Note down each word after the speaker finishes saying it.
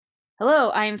Hello,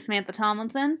 I am Samantha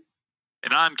Tomlinson.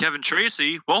 And I'm Kevin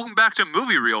Tracy. Welcome back to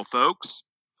Movie Reel, folks.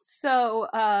 So,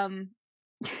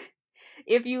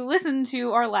 if you listen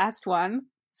to our last one,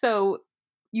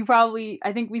 you probably,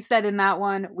 I think we said in that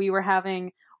one we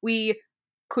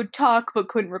could talk but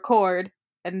couldn't record,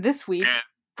 and this week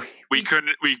And we we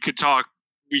couldn't, we could talk,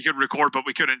 we could record, but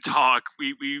we couldn't talk.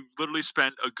 We literally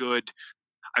spent a good,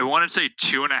 I want to say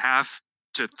 2.5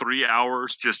 to 3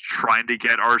 hours just trying to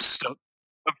get our stuff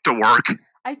up to work.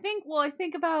 I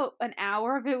think about an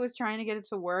hour of it was trying to get it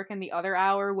to work, and the other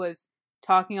hour was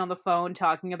talking on the phone,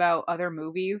 talking about other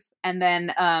movies, and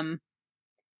then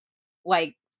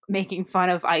like making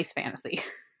fun of Ice Fantasy.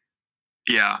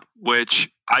 Yeah,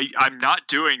 which I'm not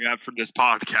doing that for this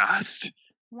podcast.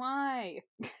 Why?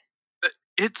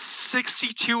 It's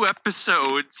 62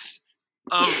 episodes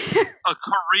of a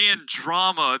Korean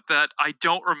drama that I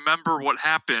don't remember what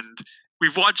happened. I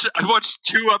watched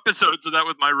 2 episodes of that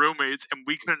with my roommates, and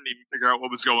we couldn't even figure out what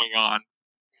was going on.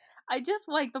 I just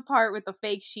like the part with the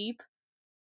fake sheep.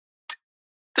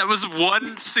 That was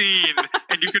one scene,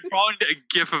 and you could probably get a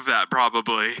GIF of that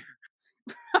probably.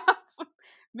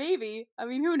 Maybe. I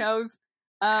mean, who knows?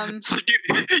 Um, So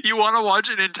you want to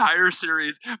watch an entire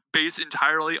series based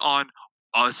entirely on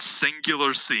a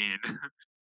singular scene?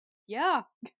 yeah.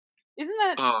 Isn't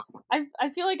that? Oh,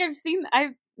 I feel like I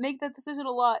make that decision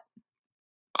a lot.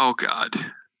 oh God,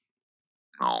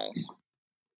 no.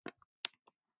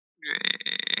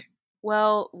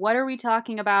 Well, what are we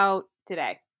talking about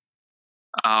today?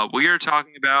 We are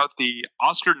talking about the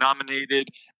Oscar-nominated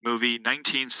movie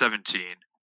 1917.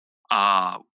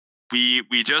 Uh,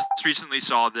 we just recently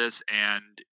saw this,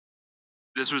 and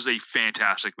this was a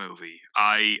fantastic movie.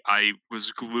 I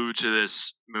was glued to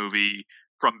this movie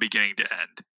from beginning to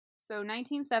end. So,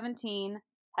 1917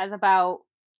 has about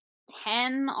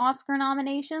 10 Oscar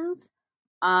nominations.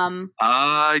 Yeah,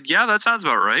 that sounds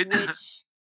about right. Which,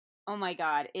 oh my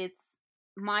god, it's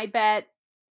my bet.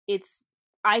 It's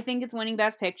I think it's winning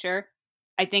Best Picture.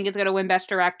 I think it's gonna win Best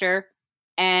Director,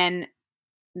 and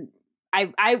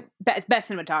best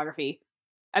cinematography.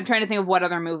 I'm trying to think of what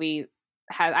other movie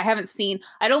has. I haven't seen.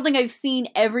 I don't think I've seen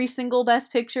every single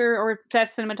Best Picture or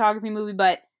Best Cinematography movie,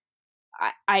 but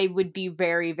I would be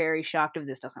very, very shocked if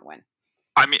this doesn't win.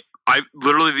 I mean, I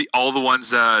literally all the ones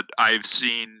that I've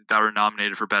seen that were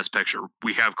nominated for Best Picture,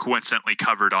 we have coincidentally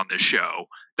covered on this show.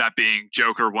 That being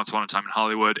Joker, Once Upon a Time in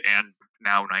Hollywood, and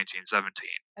now 1917.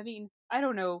 I mean, I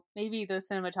don't know. Maybe the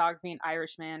cinematography in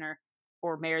Irishman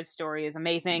or Marriage Story is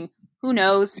amazing. Who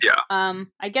knows? Yeah.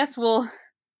 I guess we'll.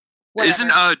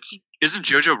 Whatever. Isn't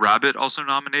Jojo Rabbit also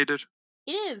nominated?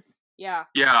 It is. Yeah.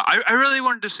 Yeah, I really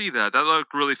wanted to see that. That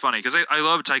looked really funny because I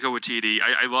love Taika Waititi.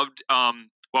 I loved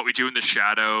What We Do in the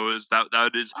Shadows.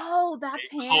 That is Oh,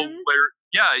 that's him.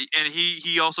 Yeah, and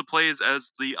he also plays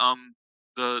as the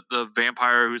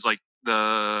vampire who's like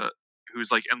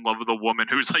in love with a woman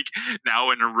who's like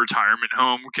now in a retirement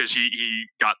home because he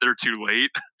got there too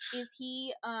late. Is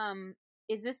he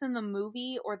is this in the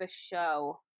movie or the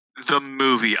show? The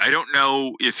movie. I don't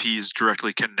know if he's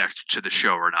directly connected to the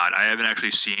show or not. I haven't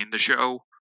actually seen the show.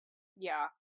 Yeah.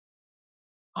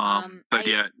 But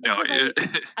yeah, no.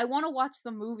 I want to watch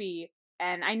the movie,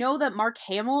 and I know that Mark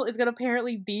Hamill is going to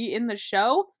apparently be in the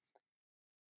show.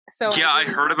 So yeah, I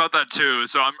heard about that too.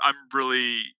 So I'm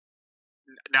really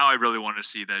now I really want to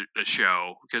see the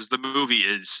show because the movie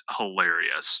is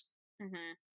hilarious. Mm-hmm.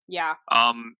 Yeah.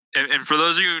 And for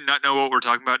those of you who not know what we're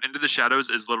talking about, Into the Shadows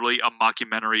is literally a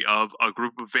mockumentary of a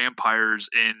group of vampires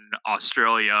in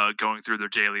Australia going through their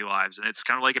daily lives, and it's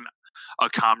kind of like a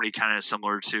comedy, kind of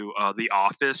similar to The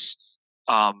Office.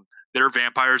 There are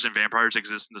vampires, and vampires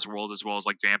exist in this world as well as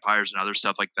like vampires and other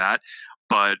stuff like that.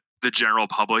 But the general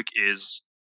public is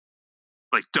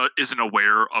like isn't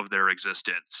aware of their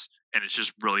existence, and it's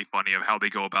just really funny of how they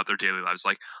go about their daily lives.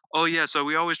 Like, oh yeah, so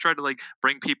we always try to like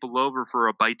bring people over for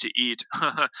a bite to eat.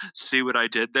 See what I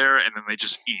did there? And then they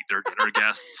just eat their dinner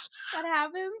guests. That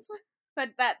happens.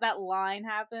 That line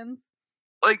happens.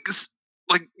 Like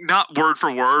like not word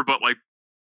for word, but like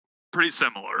pretty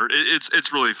similar.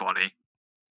 It's really funny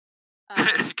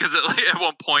because like, at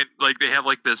one point like they have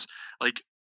like this like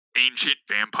ancient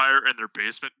vampire in their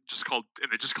basement and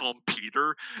they just call him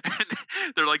Peter, and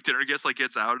they're like dinner guest like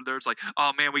gets out of there. It's like,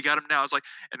 oh man, we got him now. It's like,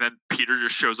 and then Peter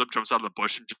just shows up, jumps out of the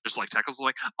bush, and just like tackles him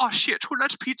like, oh shit, who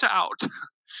lets pizza out?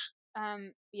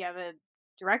 Yeah, the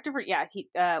director for he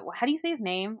how do you say his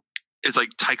name? It's like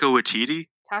Taika Waititi.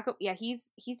 Yeah, he's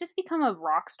just become a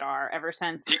rock star ever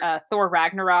since Thor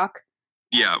Ragnarok.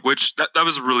 Yeah, which that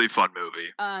was a really fun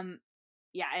movie.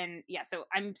 so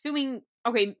I'm assuming,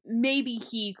 okay, maybe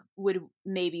he would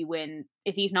maybe win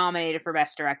if he's nominated for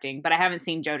best directing, but I haven't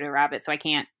seen Jojo Rabbit, so I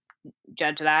can't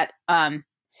judge that. So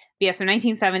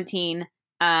 1917,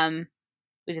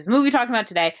 which is the movie we're talking about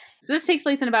today. So this takes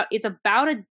place in it's about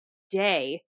a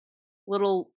day,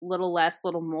 little less,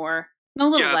 little more, no,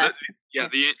 little less.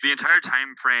 The entire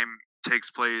time frame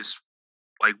takes place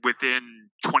like within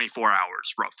 24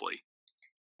 hours, roughly.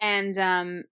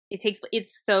 And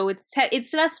it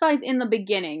specifies in the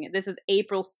beginning. This is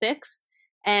April 6th,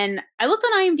 and I looked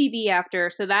on IMDb after,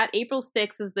 so that April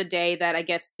 6th is the day that I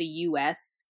guess the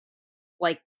U.S.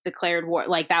 like declared war.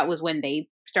 Like that was when they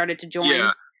started to join.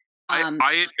 Yeah, I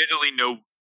admittedly know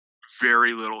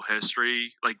very little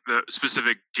history, like the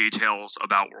specific details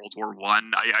about World War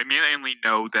One. I mainly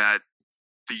know that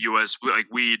the U.S. like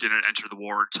we didn't enter the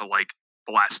war until like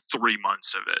the last 3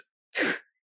 months of it.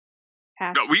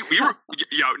 No,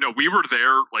 we were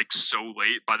there like so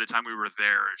late. By the time we were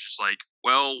there, it's just like,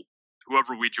 well,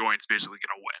 whoever we join is basically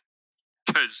going to win,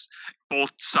 because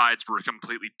both sides were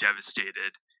completely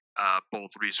devastated, both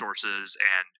resources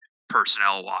and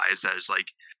personnel wise. That is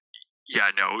like,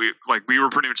 we were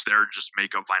pretty much there to just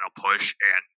make a final push,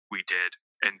 and we did,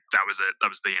 and that was it. That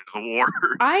was the end of the war.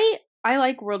 I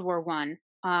like World War One.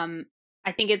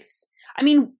 I think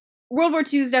World War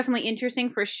II is definitely interesting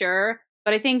for sure.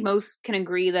 But I think most can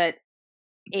agree that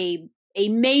a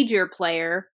major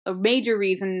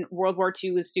reason World War II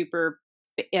is super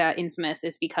infamous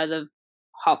is because of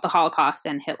the Holocaust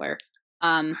and Hitler.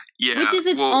 Which is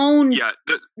its own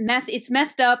mess. It's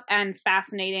messed up and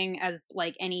fascinating as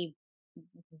like any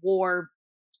war,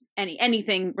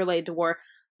 anything related to war.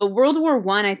 But World War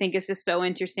One, I think, is just so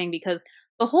interesting because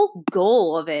the whole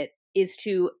goal of it is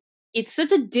it's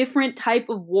such a different type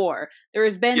of war. There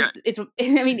has been,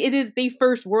 it is the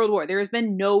first World War. There has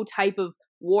been no type of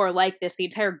war like this. The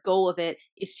entire goal of it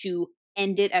is to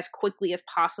end it as quickly as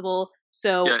possible.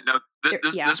 So this war,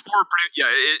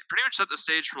 it pretty much set the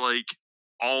stage for like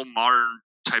all modern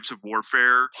types of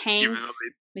warfare. Tanks,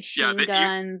 machine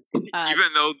guns.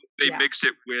 Even though they mixed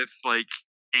it with like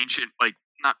ancient, like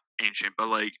not ancient, but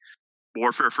like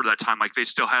warfare for that time, like they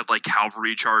still had like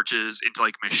cavalry charges into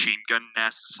like machine gun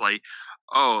nests, like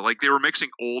they were mixing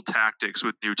old tactics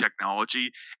with new technology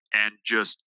and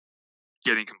just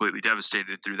getting completely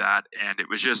devastated through that. And it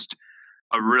was just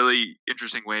a really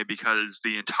interesting way because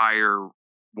the entire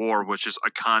war was just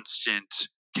a constant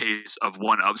case of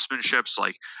one-upsmanships,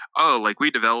 like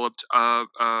we developed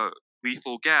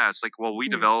lethal gas, like we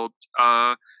developed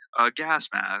gas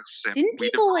masks. Didn't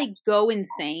people like go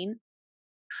insane?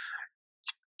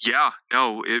 Yeah,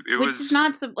 no, it Which was is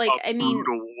not so, like, I mean,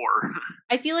 brutal war.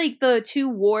 I feel like the two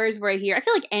wars where I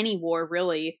feel like any war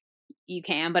really you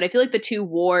can, but I feel like the two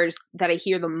wars that I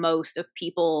hear the most of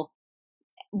people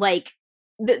like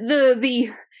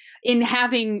the in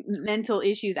having mental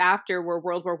issues after were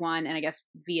World War One and I guess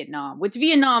Vietnam, which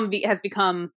Vietnam has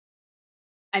become,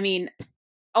 I mean,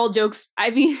 all jokes,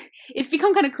 I mean, it's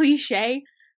become kind of cliche.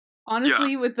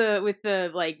 Honestly, with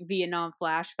the like Vietnam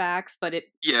flashbacks, but in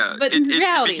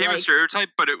reality, it became a stereotype,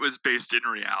 but it was based in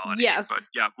reality. Yes, but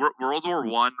yeah, World War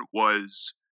One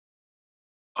was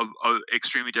a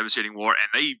extremely devastating war, and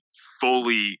they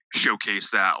fully showcase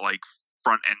that like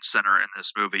front and center in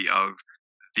this movie of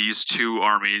these two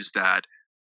armies that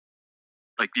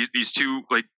like these two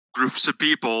like groups of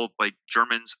people, like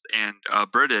Germans and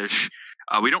British.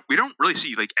 We don't really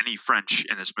see like any French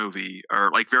in this movie,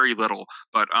 or like very little,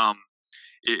 but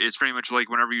it's pretty much like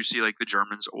whenever you see like the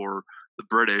Germans or the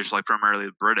British, like primarily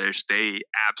the British, they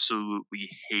absolutely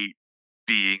hate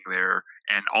being there,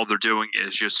 and all they're doing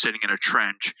is just sitting in a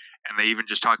trench. And they even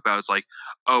just talk about it's like,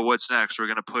 oh, what's next? We're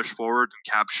going to push forward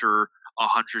and capture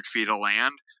 100 feet of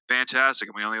land. Fantastic,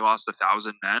 and we only lost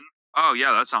 1,000 men. Oh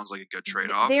yeah, that sounds like a good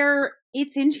trade-off.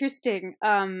 It's interesting.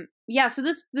 So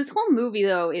this whole movie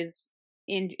though is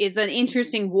an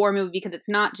interesting war movie because it's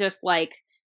not just like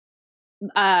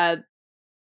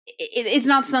it's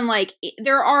not some like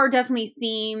there are definitely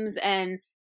themes and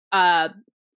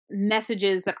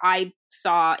messages that I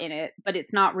saw in it, but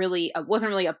it's not really wasn't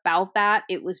really about that.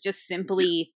 It was just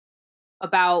simply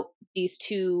about these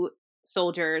two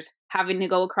soldiers having to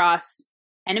go across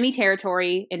enemy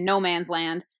territory in no man's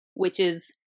land, which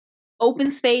is open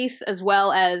space as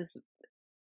well as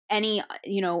any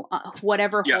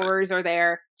whatever horrors are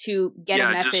there to get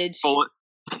a message.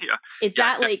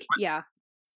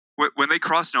 When they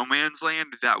crossed no man's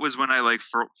land, that was when I like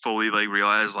fully like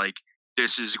realized like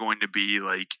this is going to be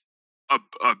like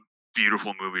a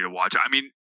beautiful movie to watch. I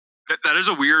mean, that is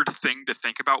a weird thing to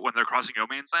think about when they're crossing no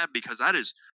man's land, because that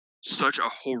is such a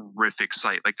horrific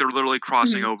sight. Like they're literally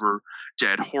crossing Mhm. over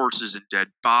dead horses and dead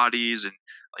bodies and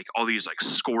like all these like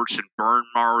scorched and burn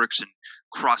marks and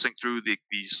crossing through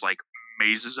these like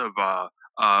mazes of uh,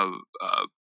 uh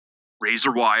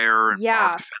razor wire and barbed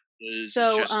Yeah. fences. It's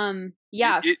So, just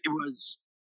yes. it was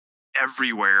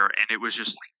everywhere, and it was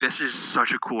just like this is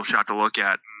such a cool shot to look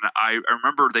at. And I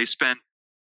remember they spent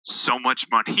so much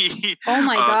money, Oh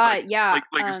my uh, god, yeah,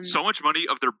 so much money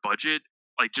of their budget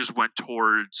like just went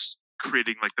towards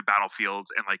creating like the battlefields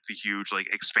and like the huge like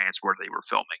expanse where they were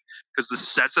filming, because the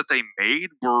sets that they made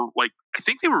were like I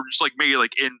think they were just like made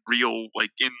like in real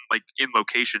like in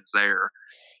locations there,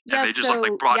 and yeah, they just like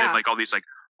so brought in yeah. like all these like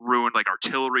ruined like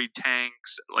artillery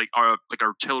tanks like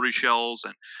artillery shells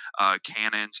and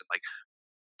cannons and like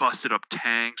busted up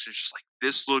tanks. It's just like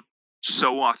this looked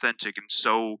so authentic and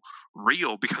so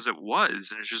real because it was,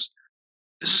 and it's just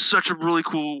this is such a really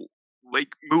cool like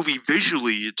movie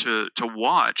visually to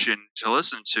watch and to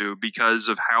listen to because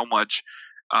of how much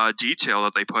detail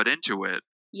that they put into it.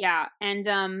 Yeah, and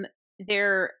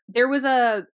there was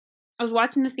a I was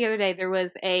watching this the other day. There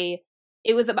was a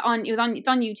it was on it was on it's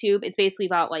on YouTube. It's basically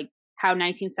about like how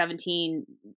 1917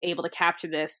 able to capture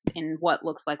this in what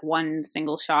looks like one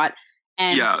single shot.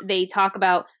 And Yeah. they talk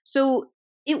about so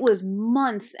it was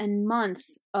months and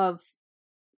months of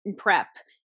prep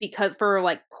because for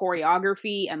like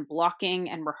choreography and blocking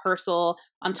and rehearsal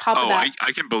on top of Oh, that.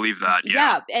 I can believe that.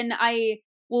 Yeah. Yeah, and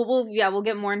we'll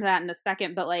get more into that in a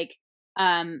second, but like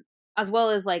as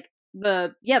well as like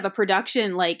the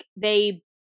production, like they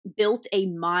dug a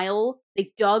mile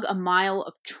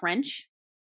of trench,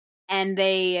 and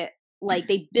they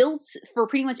built for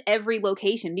pretty much every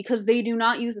location because they do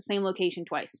not use the same location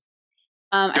twice.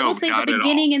 I will No, say the not at all.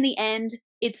 beginning and the end,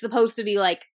 it's supposed to be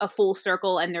like a full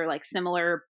circle, and they're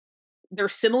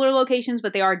similar locations,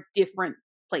 but they are different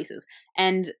places.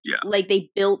 And Yeah. like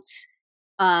they built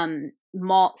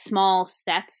small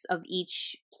sets of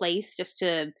each place just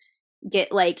to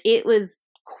get like it was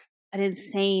an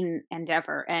insane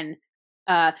endeavor. And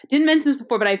didn't mention this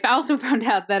before, but I also found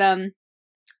out that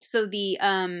so the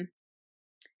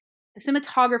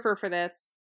cinematographer for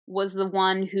this was the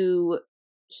one who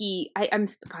I'm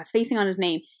spacing on his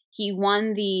name. He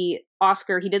won the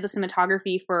Oscar. He did the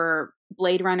cinematography for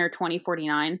Blade Runner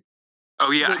 2049.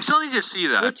 Oh yeah, I still need to see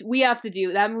that. Which we have to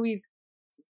do. That movie's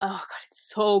oh god, it's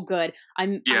so good.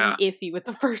 I'm iffy with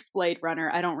the first Blade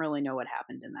Runner. I don't really know what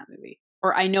happened in that movie.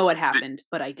 Or I know what happened,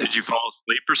 but I don't. Did you fall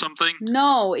asleep or something?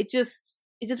 No, it just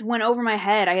went over my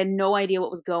head. I had no idea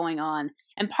what was going on.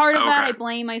 And part of that I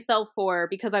blame myself for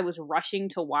because I was rushing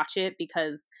to watch it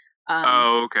because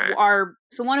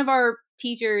one of our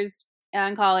teachers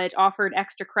in college offered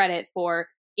extra credit for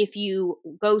if you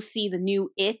go see the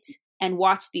new It and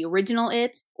watch the original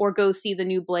It, or go see the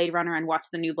new Blade Runner and watch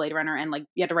the new Blade Runner, and like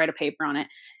you have to write a paper on it.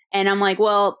 And I'm like,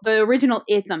 well, the original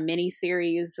It's a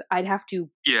mini-series. I'd have to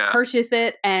purchase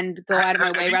it and go out of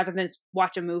my way rather than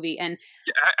watch a movie. And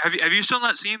have you still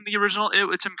not seen the original It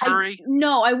with Tim Curry?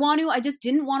 No, I want to. I just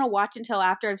didn't want to watch until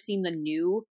after I've seen the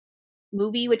new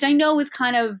movie, which I know is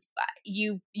kind of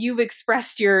you've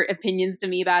expressed your opinions to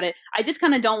me about it. I just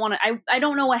kind of don't want to. I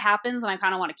don't know what happens, and I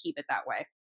kind of want to keep it that way.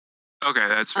 Okay,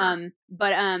 that's fair.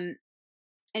 But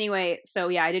anyway, so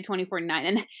yeah, I did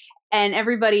 2049, and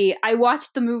everybody. I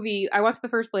watched the movie. I watched the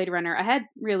first Blade Runner. I had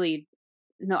really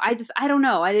no. I don't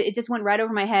know. It just went right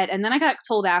over my head, and then I got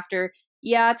told after.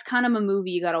 Yeah, it's kind of a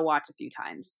movie you got to watch a few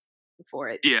times before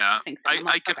it sinks in.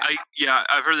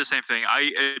 I've heard the same thing.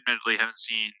 I admittedly haven't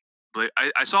seen. But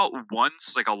I saw it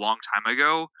once, like a long time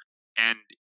ago, and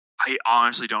I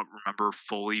honestly don't remember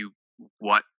fully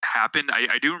what happened.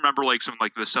 I do remember like some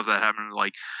like the stuff that happened.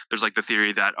 Like there's like the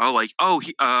theory that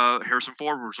Harrison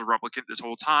Ford was a replicant this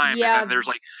whole time. Yeah. And then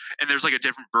there's like a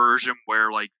different version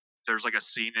where like there's like a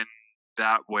scene in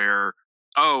that where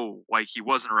like he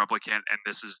wasn't a replicant, and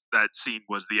that scene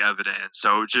was the evidence.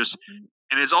 So just.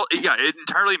 And it's all, it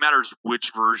entirely matters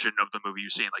which version of the movie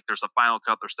you've seen. Like, there's the final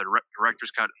cut, there's the director's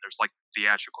cut, and there's like the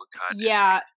theatrical cut.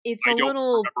 Yeah, I don't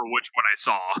remember which one I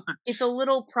saw. It's a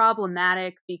little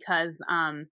problematic because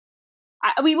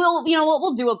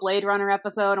we'll do a Blade Runner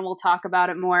episode and we'll talk about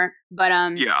it more. But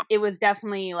it was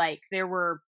definitely like there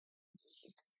were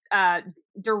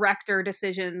director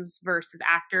decisions versus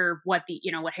actor what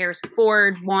Harrison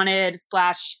Ford wanted /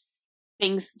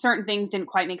 certain things didn't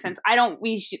quite make sense.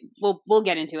 We'll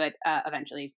get into it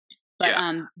eventually. But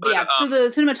so the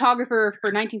cinematographer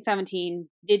for 1917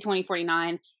 did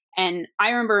 2049, and I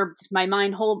remember my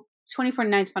mind whole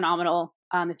 2049 is phenomenal.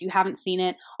 If you haven't seen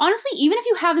it, honestly, even if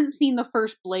you haven't seen the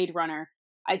first Blade Runner,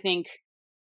 I think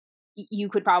you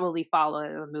could probably follow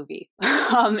the movie.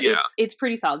 Yeah. It's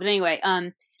pretty solid. But anyway,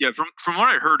 Yeah, from what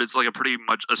I heard, it's like a pretty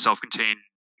much a self-contained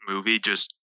movie,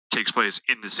 just takes place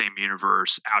in the same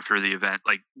universe after the event,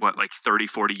 like what, like 30,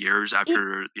 40 years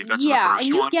after the events of the yeah, and first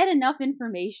you one? get enough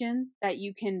information that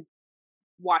you can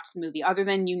watch the movie, other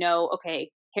than,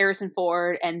 okay, Harrison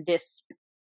Ford and this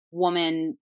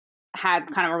woman had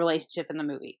kind of a relationship in the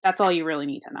movie. That's all you really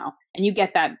need to know. And you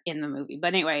get that in the movie.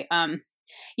 But anyway,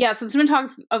 yeah, so the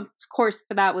cinematography, of course,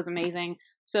 for that was amazing.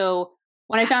 So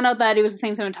when I found out that it was the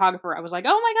same cinematographer, I was like,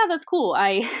 oh my God, that's cool.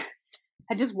 I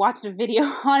just watched a video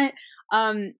on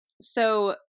it.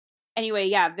 So anyway,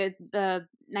 yeah, the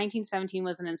 1917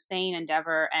 was an insane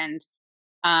endeavor, and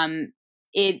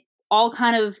it all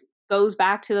kind of goes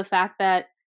back to the fact that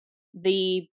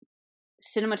the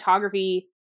cinematography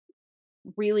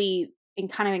really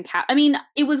I mean,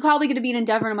 it was probably going to be an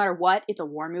endeavor no matter what. It's a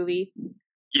war movie.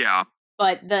 Yeah.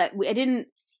 But the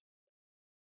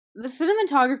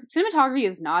cinematography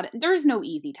is not, there's no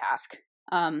easy task.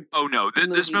 Oh no,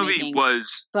 this movie making,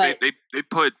 was, but they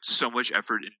put so much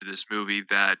effort into this movie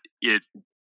that it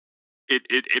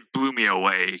blew me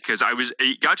away, because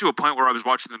it got to a point where I was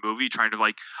watching the movie trying to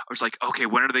I was like, okay,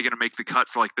 when are they going to make the cut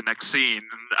for like the next scene?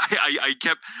 And I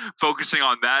kept focusing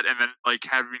on that, and then like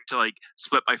having to like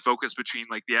split my focus between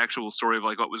like the actual story of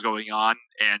like what was going on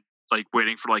and like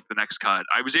waiting for like the next cut.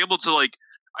 I was still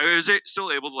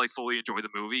able to like fully enjoy the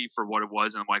movie for what it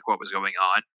was and like what was going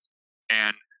on.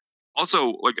 And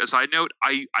also, like a side note,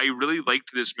 I really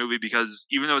liked this movie because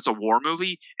even though it's a war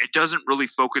movie, it doesn't really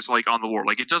focus like on the war.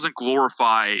 Like it doesn't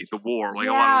glorify the war like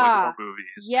a lot of like war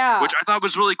movies. Yeah. Which I thought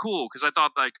was really cool, because I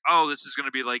thought like, oh, this is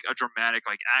gonna be like a dramatic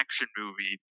like action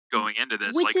movie going into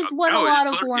this. Which like, is what no, a lot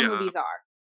of war movies are.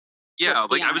 Yeah,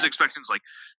 like I was expecting like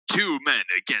two men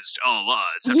against all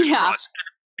odds have to cross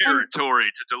territory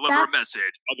to deliver a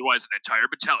message. Otherwise, an entire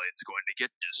battalion is going to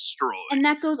get destroyed. And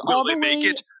that goes Will all they the make way.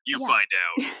 it? You find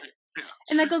out.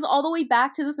 And that goes all the way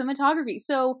back to the cinematography.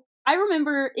 So I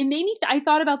remember it made me. I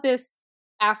thought about this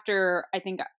after, I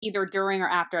think either during or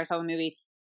after I saw the movie.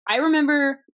 I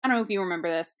remember. I don't know if you remember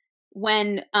this,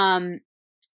 when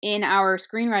in our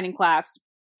screenwriting class,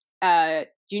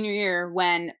 junior year,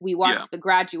 when we watched The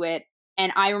Graduate,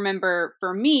 and I remember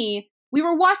for me, we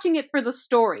were watching it for the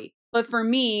story, but for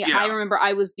me, I remember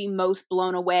I was the most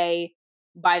blown away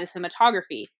by the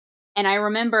cinematography, and I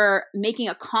remember making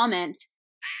a comment.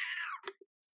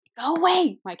 Go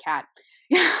away, my cat.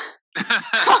 I made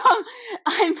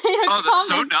a comment. That's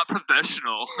so not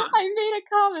professional. I made a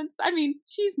comment. I mean,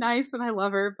 she's nice and I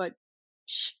love her, but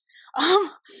shh.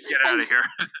 Get out of here.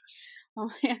 Oh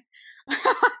man.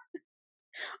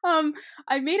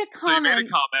 I made a comment. So you made a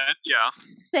comment, yeah,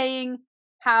 saying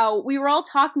how we were all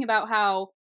talking about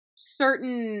how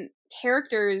certain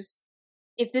characters,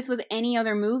 if this was any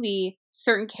other movie,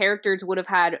 certain characters would have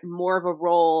had more of a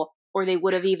role, or they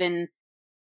would have even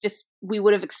we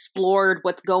would have explored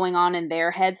what's going on in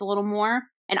their heads a little more.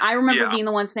 And I remember being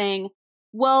the one saying,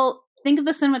 well, think of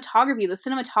the cinematography. The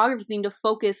cinematography seemed to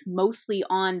focus mostly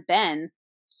on Ben.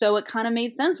 So it kind of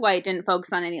made sense why it didn't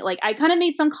focus on any. Like, I kind of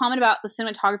made some comment about the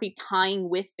cinematography tying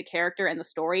with the character and the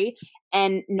story,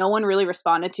 and no one really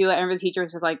responded to it. I remember the teacher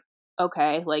was just like,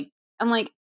 okay. Like, I'm like,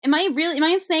 am I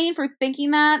insane for thinking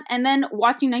that? And then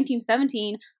watching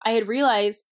 1917, I had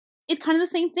realized it's kind of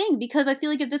the same thing, because I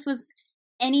feel like if this was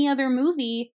any other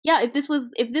movie, if this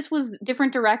was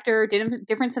different director,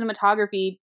 different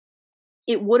cinematography,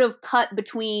 it would have cut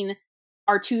between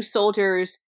our two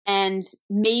soldiers and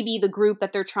maybe the group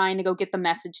that they're trying to go get the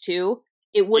message to.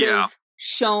 It would have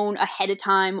shown ahead of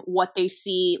time what they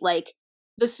see. Like,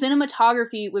 the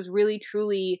cinematography was really,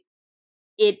 truly,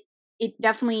 it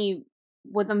definitely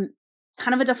was a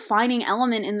kind of a defining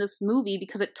element in this movie,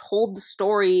 because it told the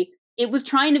story. It was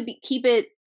trying to keep it,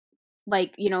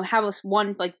 like, have us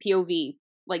one, like, POV,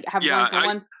 like, have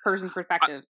one person's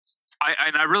perspective.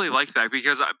 I really like that,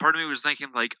 because part of me was thinking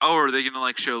like, oh, are they going to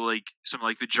like show like some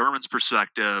like the Germans'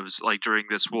 perspectives like during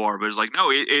this war? But it's like, no,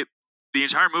 the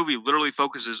entire movie literally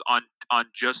focuses on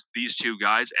just these two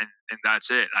guys, and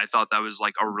that's it. I thought that was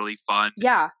like a really fun,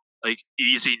 like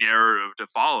easy narrative to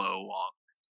follow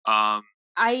along.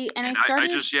 I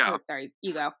just oh, sorry,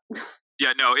 you go.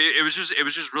 Yeah, no, it was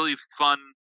just really fun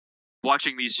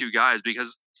watching these two guys,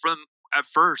 because from at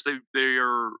first they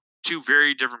are two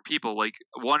very different people. Like,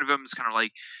 one of them is kind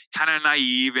of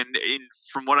naive, and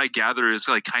from what I gather is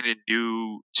like kind of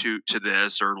new to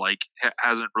this, or like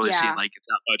hasn't really seen like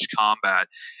that much combat.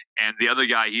 And the other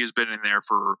guy, he's been in there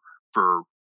for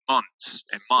months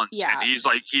and months, and he's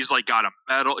like got a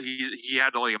medal. He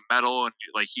had like a medal, and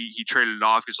like he traded it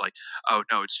off. He's like, oh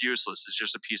no, it's useless. It's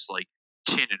just a piece of like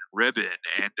tin and ribbon,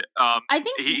 and I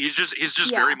think he's just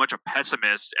very much a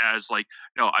pessimist. As like,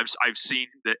 no, I've seen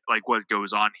that, like, what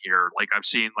goes on here. Like, I've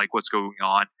seen like what's going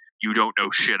on. You don't know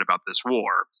shit about this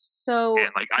war. So And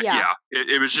like,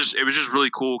 it was just really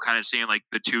cool, kind of seeing like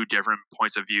the two different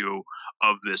points of view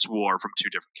of this war from two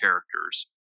different characters.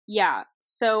 Yeah.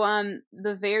 So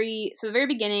the very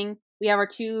beginning, we have our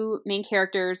two main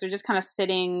characters. They're just kind of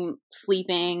sitting,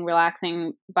 sleeping,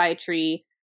 relaxing by a tree.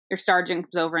 Your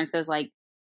sergeant comes over and says like,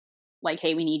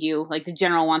 hey, we need you. Like, the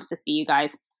general wants to see you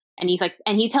guys. And he's like,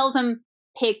 and he tells him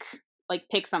pick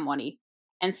somebody.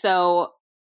 And so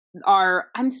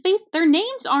their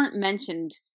names aren't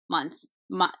mentioned much.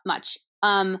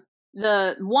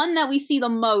 The one that we see the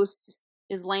most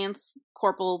is Lance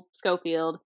Corporal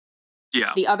Schofield.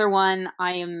 Yeah. The other one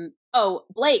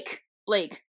Blake.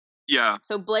 Yeah.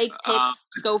 So Blake picks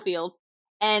Schofield,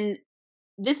 and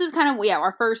this is kind of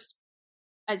our first.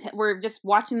 We're just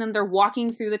watching them. They're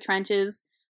walking through the trenches,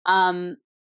 and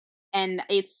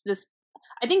it's this.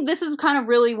 I think this is kind of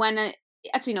really when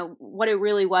what it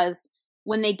really was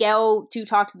when they go to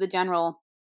talk to the general,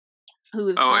 who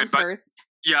is Colin Firth.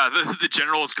 Yeah, the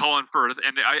general is Colin Firth,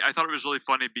 and I thought it was really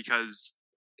funny because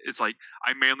it's like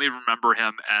I mainly remember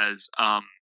him as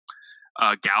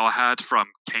Galahad from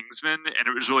Kingsman, and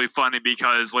it was really funny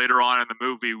because later on in the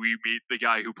movie we meet the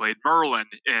guy who played Merlin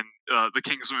in the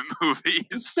Kingsman movie.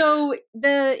 So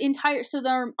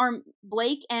our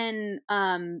Blake and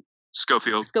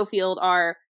Schofield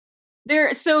are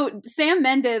there. So Sam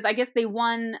Mendes, I guess they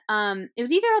won. It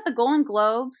was either at the Golden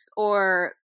Globes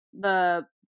or the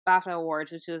BAFTA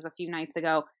Awards, which was a few nights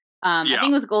ago. I think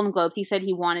it was Golden Globes. He said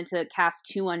he wanted to cast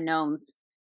two unknowns,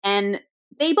 and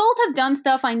they both have done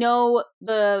stuff. I know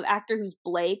the actor who's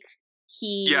Blake.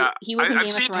 He was in Game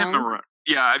of Thrones.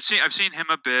 I've seen him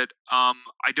a bit. I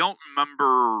don't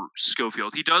remember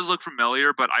Schofield. He does look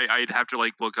familiar, but I'd have to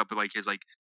like look up like his like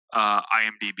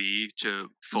IMDb to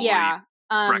fully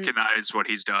recognize what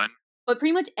he's done. But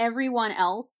pretty much everyone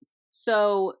else.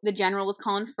 So the general is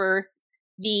Colin Firth.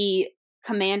 The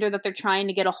commander that they're trying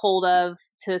to get a hold of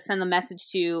to send the message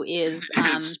to is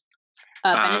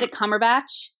Benedict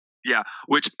Cumberbatch. Yeah,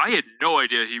 which I had no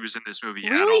idea he was in this movie.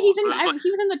 Really, he was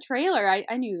in the trailer. I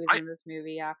knew he was in this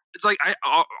movie. Yeah, it's like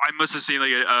I must have seen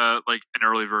like an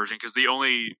early version because the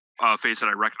only face that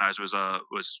I recognized was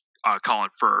Colin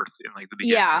Firth in like the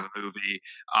beginning of the movie.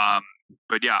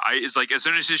 But yeah, it's like as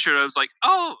soon as he showed up, I was like,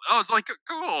 oh, it's like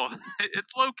cool,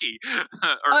 it's Loki,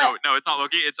 or no, it's not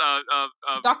Loki, it's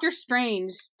Doctor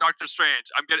Strange. Doctor Strange.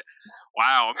 I'm gonna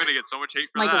get so much hate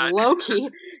for that.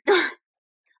 Loki.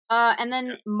 And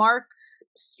then Mark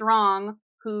Strong,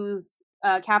 who's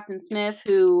Captain Smith,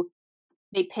 who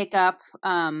they pick up.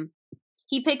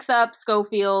 He picks up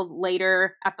Schofield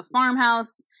later at the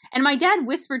farmhouse, and my dad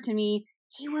whispered to me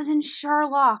he was in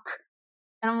Sherlock,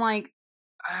 and I'm like,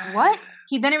 what?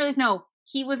 He then I realized no,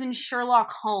 he was in Sherlock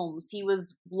Holmes. He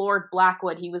was Lord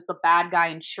Blackwood. He was the bad guy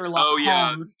in Sherlock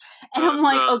Holmes, and I'm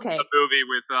like, okay, the movie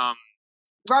with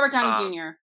Robert Downey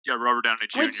Jr. Yeah, Robert Downey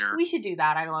Jr. Which we should do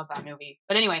that. I love that movie.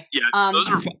 But anyway, those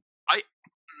are fun.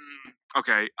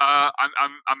 Okay.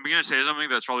 I'm gonna say something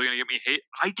that's probably gonna get me hate.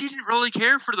 I didn't really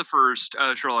care for the first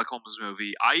Sherlock Holmes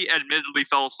movie. I admittedly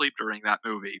fell asleep during that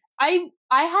movie. I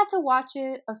had to watch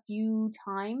it a few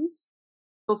times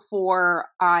before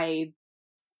I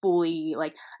fully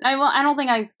I don't think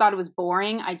I thought it was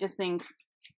boring. I just think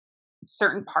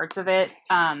certain parts of it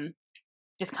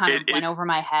just kind of went over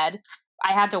my head.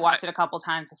 I had to watch it a couple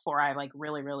times before I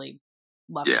really, really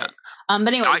loved it. But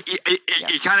anyway,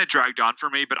 it kind of dragged on for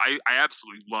me, but I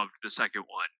absolutely loved the second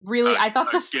one. Really, I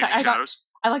thought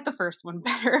I like the first one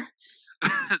better.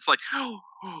 It's like, well,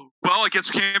 I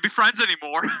guess we can't be friends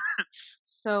anymore.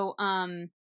 So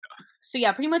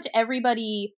yeah, pretty much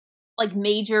everybody,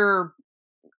 major,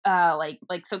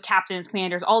 so captains,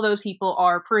 commanders, all those people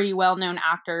are pretty well known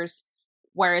actors,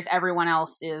 whereas everyone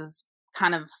else is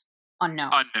kind of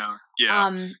unknown.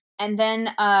 Yeah. And then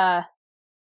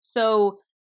so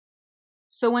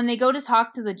when they go to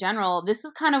talk to the general, this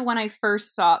is kind of when I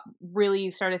first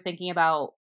really started thinking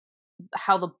about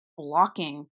how the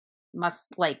blocking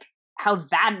must how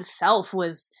that itself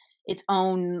was its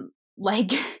own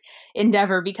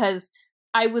endeavor, because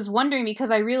I was wondering, because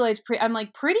I realized I don't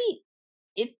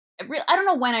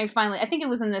know when I think it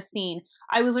was in this scene,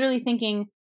 I was literally thinking,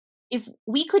 if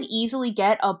we could easily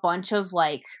get a bunch of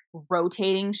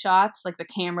rotating shots, the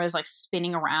camera's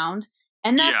spinning around,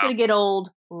 and that's gonna get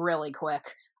old really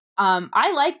quick.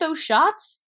 I like those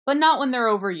shots, but not when they're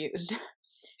overused.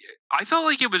 I felt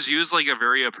like it was used a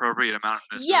very appropriate amount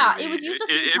in this movie. It was used a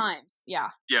few times.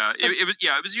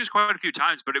 It was used quite a few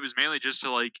times, but it was mainly just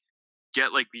to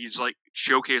get like these like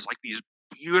showcase like these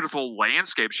beautiful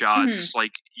landscape shots. Mhm. It's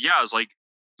like, yeah, it's like,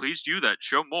 please do that,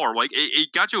 show more. Like it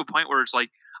got to a point where it's like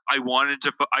I wanted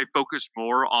to I focused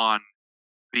more on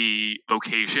the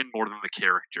location more than the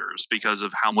characters because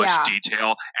of how much Yeah.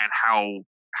 detail and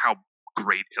how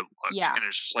great it looked. Yeah. And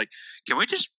it's just like, can we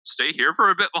just stay here for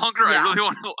a bit longer? I Yeah. really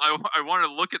want to. I want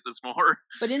to look at this more.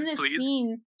 But in this Please.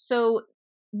 scene, so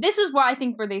this is why I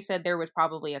think where they said there was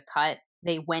probably a cut.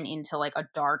 They went into like a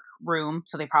dark room,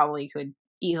 so they probably could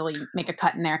easily make a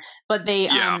cut in there. But they,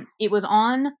 Yeah. it was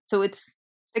on. So it's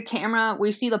the camera.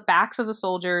 We see the backs of the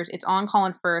soldiers. It's on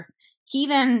Colin Firth. He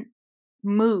then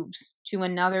moves to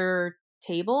another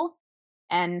table,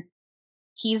 and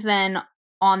he's then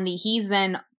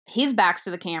his back's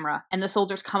to the camera, and the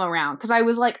soldiers come around. Because I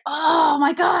was like, oh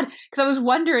my god, because I was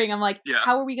wondering, I'm like, Yeah.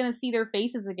 how are we going to see their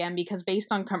faces again? Because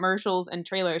based on commercials and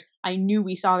trailers, I knew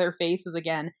we saw their faces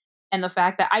again. And the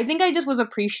fact that I think I just was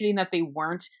appreciating that they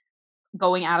weren't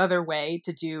going out of their way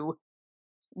to do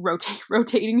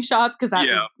rotating shots, because that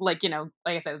was like,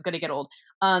 like I said, it was going to get old.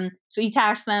 So he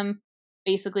tasked them.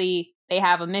 Basically, they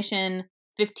have a mission.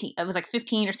 It was like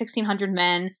 15 or 1,600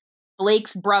 men.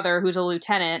 Blake's brother, who's a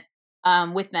lieutenant,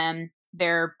 with them.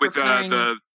 They're with preparing,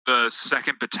 the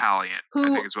 2nd Battalion. I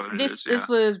think is what it is. Yeah. This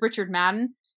was Richard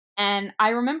Madden, and I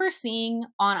remember seeing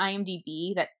on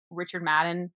IMDb that Richard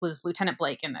Madden was Lieutenant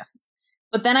Blake in this.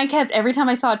 But then every time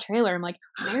I saw a trailer, I'm like,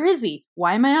 where is he?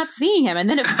 Why am I not seeing him? And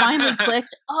then it finally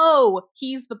clicked. Oh,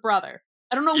 he's the brother.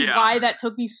 I don't know why that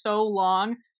took me so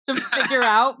long to figure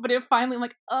out, but it finally, I'm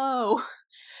like, oh.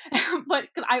 But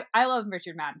because I love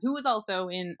Richard Madden, who was also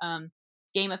in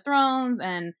Game of Thrones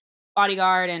and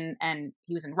Bodyguard, and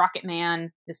he was in Rocket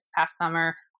Man this past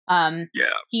summer.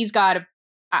 He's got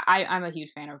I'm a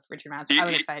huge fan of Richard Madden, so I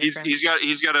was excited for him.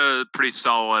 He's got a pretty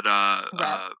solid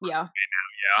yeah.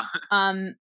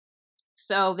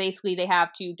 So basically, they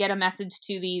have to get a message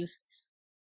to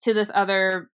this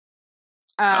other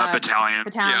battalion.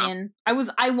 Yeah.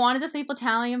 I wanted to say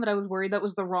battalion, but I was worried that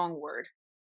was the wrong word.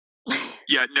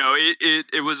 Yeah, no,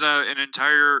 it was an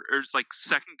entire, it's like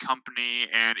 2nd company,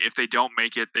 and if they don't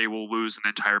make it, they will lose an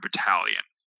entire battalion.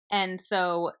 And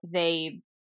so they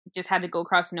just had to go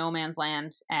across no man's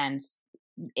land, and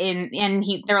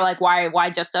they're like, why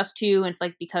just us two? And it's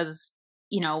like, because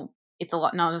it's a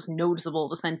lot not as noticeable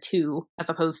to send 2 as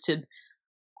opposed to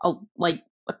a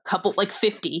couple, like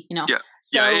 50. Yeah.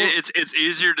 So, yeah, it's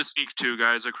easier to sneak 2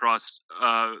 guys across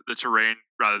the terrain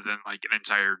rather than like an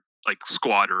entire like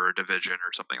squad or a division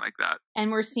or something like that.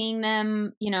 And we're seeing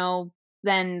them,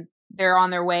 then they're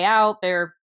on their way out.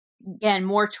 They're, again,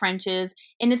 more trenches,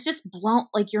 and it's just blown,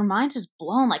 like your mind's just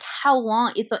blown. Like how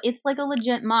long it's like a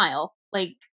legit mile,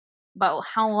 like about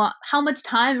how much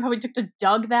time it probably took to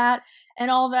dug that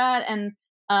and all that. And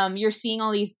you're seeing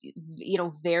all these,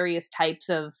 various types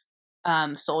of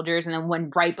soldiers. And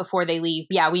then right before they leave,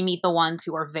 we meet the ones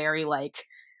who are very like,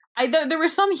 there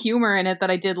was some humor in it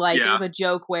that I did like. Yeah. There was a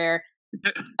joke where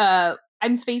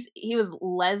he was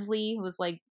Leslie, who was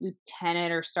like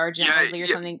Lieutenant or Sergeant Leslie or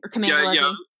something, or Commander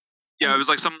Leslie. Yeah, it was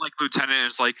like something like Lieutenant.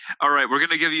 It's like, all right, we're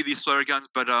gonna give you these flare guns,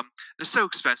 but they're so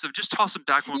expensive. Just toss them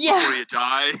back before you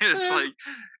die. It's like,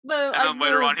 and then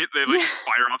later on, they like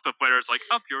fire off the flare. It's like,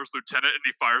 up yours, Lieutenant, and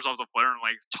he fires off the flare and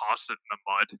like toss it in the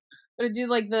mud. But I do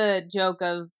like the joke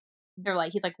of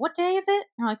he's like, what day is it?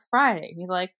 And I'm like, Friday. And he's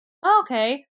like, oh,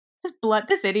 okay.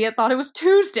 This idiot thought it was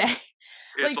Tuesday.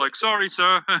 It's like, sorry,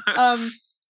 sir.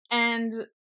 And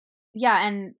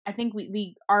I think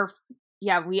we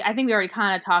already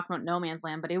kind of talked about No Man's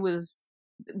Land, but it was,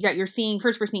 we're seeing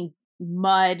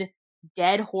mud,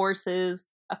 dead horses,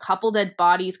 a couple dead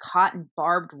bodies caught in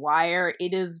barbed wire.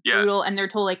 It is brutal. And they're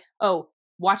told like, oh,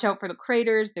 watch out for the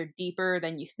craters. They're deeper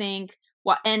than you think.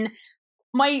 I don't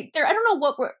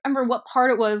remember what part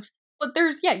it was, but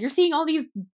you're seeing all these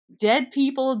dead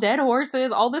people, dead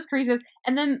horses, all this craziness.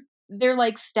 And then they're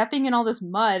like stepping in all this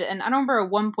mud. And I remember at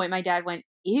one point my dad went,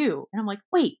 ew. And I'm like,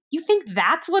 wait, you think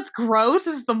that's what's gross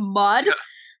is the mud? Yeah.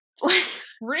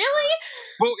 Really?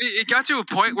 Well, it got to a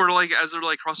point where like, as they're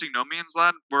like crossing No Man's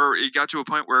Land, where it got to a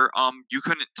point where you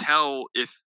couldn't tell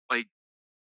if like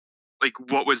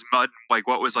what was mud and like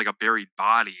what was like a buried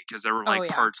body, because there were like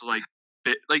parts like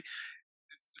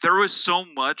there was so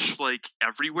much like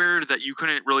everywhere that you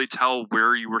couldn't really tell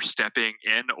where you were stepping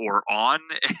in or on.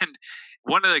 And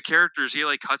one of the characters, he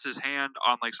like cuts his hand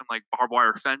on like some like barbed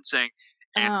wire fencing,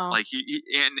 and like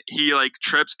he like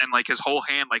trips, and like his whole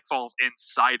hand like falls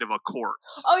inside of a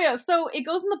corpse. Oh yeah, so it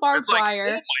goes in the barbed wire.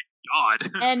 Like, oh my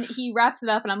god! And he wraps it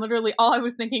up, and I'm literally, all I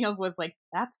was thinking of was like,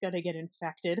 that's gonna get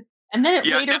infected. And then it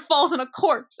later falls on a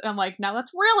corpse, and I'm like, now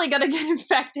that's really gonna get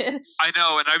infected. I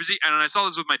know, and I saw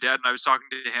this with my dad, and I was talking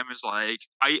to him. Is like,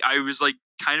 I was like,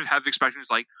 kind of half expecting, it's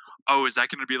like, oh, is that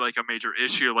going to be like a major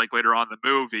issue like later on in the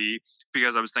movie?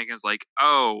 Because I was thinking, it's like,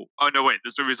 oh no, wait,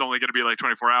 this movie is only going to be like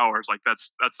 24 hours. Like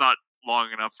that's not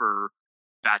long enough for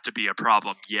that to be a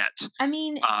problem yet. I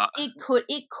mean,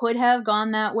 it could have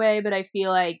gone that way, but I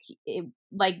feel like it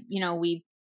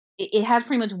has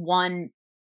pretty much one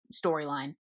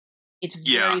storyline. It's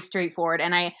very straightforward,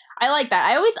 and I like that.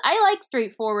 I like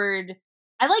straightforward.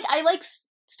 I like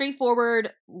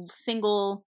straightforward,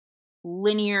 single,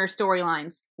 linear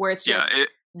storylines where it's just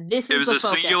this is the focus. It was a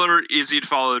singular, easy to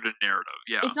follow narrative.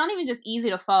 Yeah, it's not even just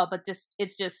easy to follow, but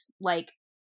it's just like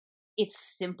it's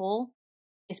simple,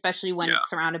 especially when it's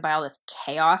surrounded by all this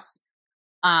chaos.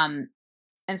 And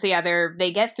so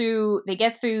they get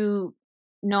through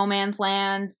no man's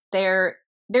land.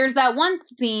 There's that one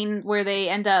scene where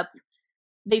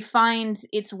they find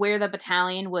it's where the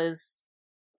battalion was,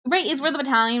 right? It's where the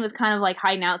battalion was kind of like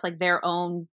hiding out. It's like their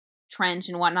own trench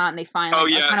and whatnot, and they find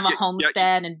kind of a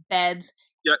homestead and beds.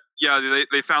 Yeah.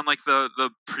 They found like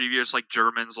the previous like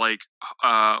Germans like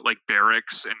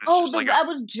barracks, and that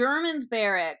was Germans'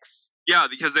 barracks. Yeah,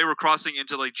 because they were crossing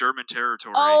into like German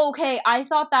territory. Oh, okay. I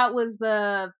thought that was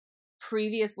the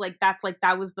previous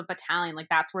that was the battalion. Like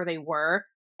that's where they were.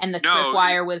 And the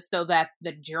tripwire was so that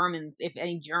the Germans, if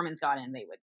any Germans got in, they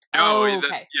would. No,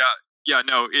 okay.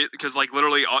 No, because like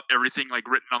literally everything like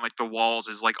written on like the walls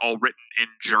is like all written in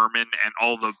German, and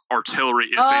all the artillery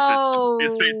is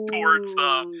facing towards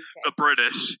the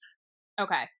British.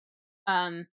 Okay.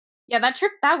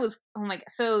 That was, oh my god.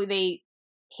 So they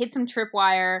hit some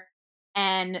tripwire,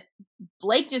 and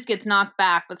Blake just gets knocked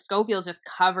back, but Schofield's just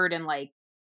covered in like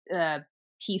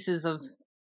pieces of.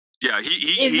 Yeah,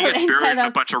 he gets buried in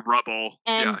a bunch of rubble.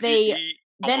 And he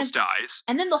almost dies.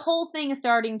 And then the whole thing is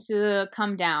starting to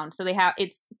come down. So but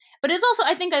it's also,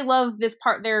 I think I love this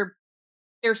part.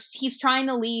 Blake's trying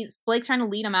to lead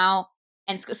him out.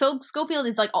 And so Schofield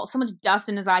is like so much dust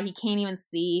in his eye, he can't even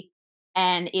see.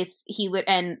 And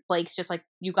and Blake's just like,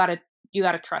 you gotta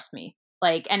trust me.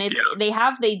 Like, and they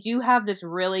have this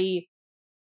really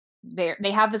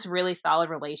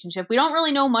solid relationship. We don't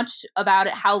really know much about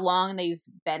it, how long they've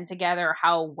been together, or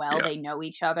how well they know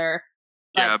each other.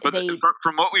 But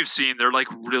from what we've seen, they're like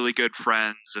really good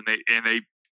friends, and they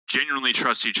genuinely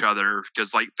trust each other,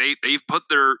 because like they've put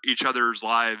each other's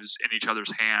lives in each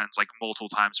other's hands like multiple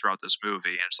times throughout this movie,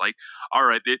 and it's like, all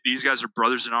right, these guys are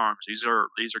brothers in arms. These are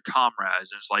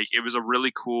comrades, and it's like it was a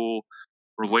really cool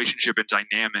relationship and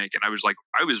dynamic, and I was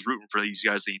rooting for these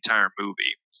guys the entire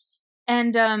movie.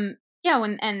 And for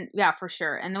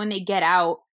sure. And when they get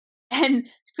out, and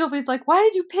Sylvie's like, "Why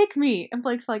did you pick me?" And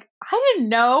Blake's like, "I didn't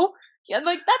know." Yeah,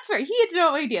 like that's fair. He had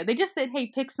no idea. They just said, "Hey,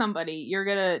 pick somebody. You're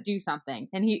gonna do something."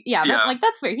 And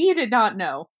that's fair. He did not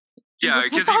know. Yeah,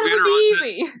 because he later on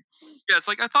says, yeah, it's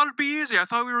like, I thought it'd be easy. I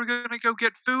thought we were gonna go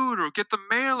get food or get the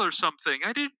mail or something.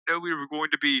 I didn't know we were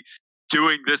going to be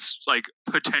doing this like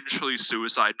potentially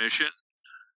suicide mission.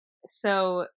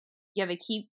 So yeah, they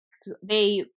keep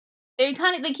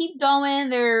going.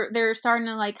 They're starting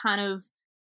to like kind of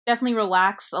definitely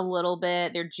relax a little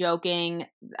bit. They're joking,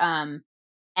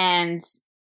 and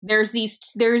there's these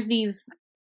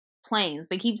planes.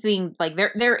 They keep seeing like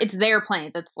it's their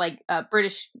planes. It's like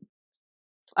British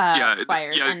fire.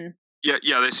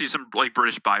 They see some like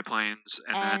British biplanes,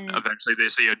 and then eventually they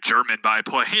see a German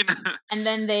biplane. And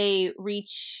then they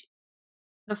reach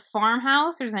the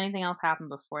farmhouse, or does anything else happen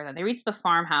before that? They reach the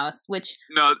farmhouse, which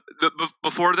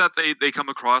before that they come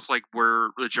across like where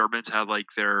the Germans had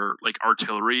like their like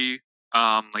artillery,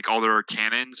 like all their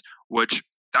cannons, which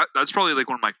that's probably like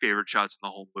one of my favorite shots in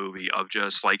the whole movie, of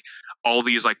just like all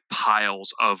these like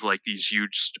piles of like these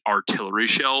huge artillery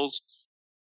shells,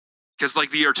 because like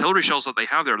the artillery shells that they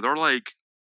have there, they're like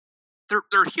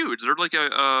they're huge. They're like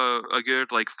a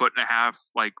good like foot and a half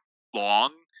like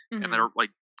long, mm-hmm. and they're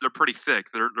pretty thick.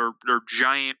 They're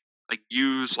giant, like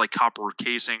used like copper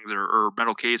casings or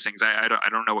metal casings. I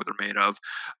don't know what they're made of,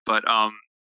 but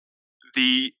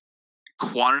the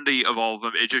quantity of all of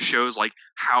them, it just shows like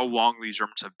how long these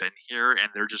Germans have been here, and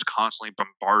they're just constantly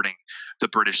bombarding the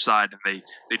British side, and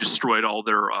they destroyed all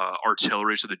their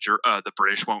artillery, so the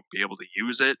British won't be able to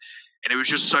use it. And it was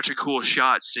just such a cool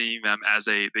shot seeing them as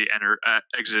they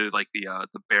exited like the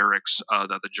barracks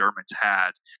that the Germans had.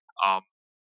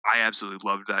 I absolutely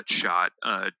loved that shot.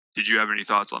 Did you have any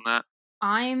thoughts on that?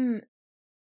 I'm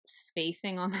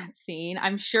spacing on that scene.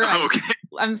 I'm sure. Okay.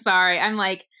 I'm sorry. I'm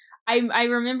like, I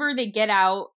remember they get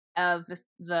out of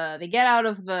the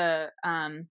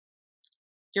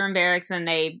German barracks, and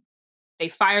they they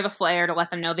fire the flare to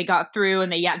let them know they got through,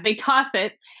 and they toss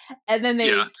it, and then they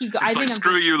keep going. I think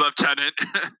screw you, Lieutenant.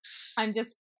 I'm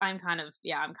kind of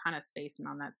spacing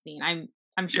on that scene.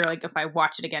 I'm sure like if I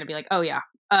watch it again, I'd be like, oh yeah.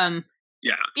 No,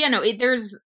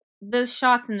 there's the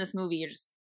shots in this movie are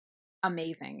just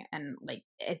amazing, and like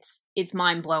it's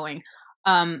mind blowing.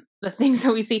 The things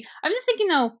that we see. I'm just thinking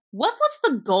though, what was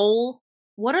the goal?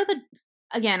 What are the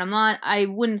again? I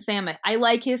wouldn't say I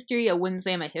like history. I wouldn't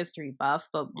say I'm a history buff,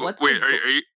 but what's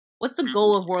the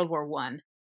goal of World War One?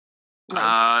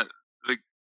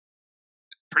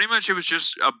 Pretty much it was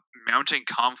just a mounting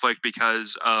conflict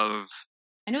because of.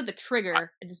 I know the trigger.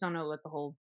 I just don't know what the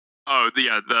whole. Oh, the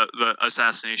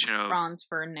assassination of Franz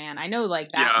Ferdinand. I know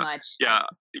like that much. Yeah,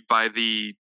 by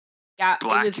the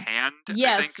Black Hand.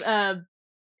 Yes, I think.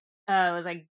 It was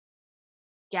like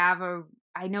Gava.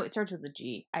 I know it starts with a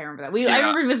G. I remember that. I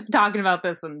remember was talking about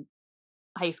this in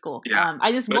high school. Yeah.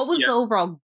 What was the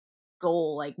overall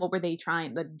goal? Like, what were the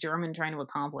German trying to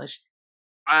accomplish?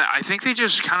 I think they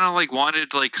just kind of like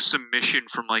wanted like submission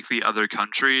from like the other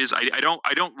countries. I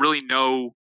don't really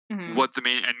know what the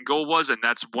main end goal was, and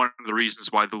that's one of the reasons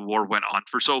why the war went on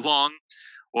for so long.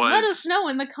 Let us know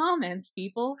in the comments,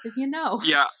 people, if you know.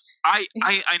 Yeah, I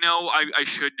know I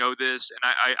should know this, and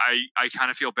I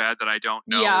kind of feel bad that I don't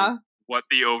know what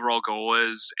the overall goal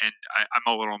is, and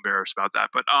I'm a little embarrassed about that.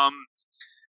 But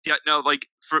like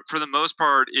for the most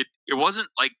part, it wasn't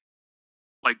like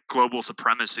global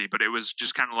supremacy, but it was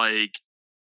just kind of like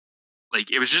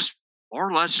it was just more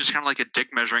or less just kind of like a dick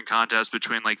measuring contest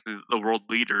between like the world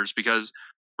leaders, because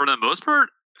for the most part,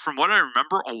 from what I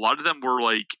remember, a lot of them were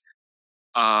like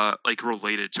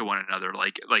related to one another.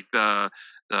 Like the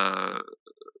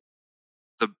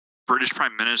British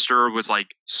Prime Minister was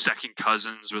like second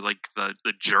cousins with like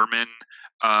the German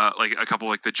like a couple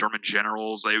like the German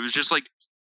generals. It was just like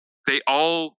they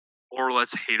all more or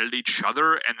less hated each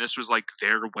other, and this was like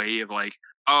their way of like,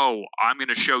 oh, I'm going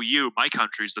to show you my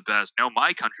country's the best. No,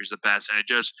 my country's the best. And it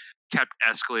just kept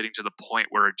escalating to the point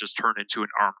where it just turned into an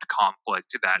armed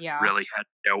conflict that really had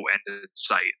no end in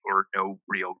sight or no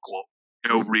real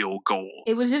goal.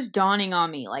 It was just dawning on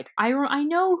me. Like, I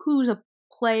know who's a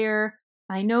player.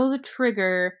 I know the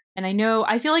trigger. And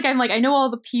I feel like I know all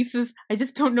the pieces. I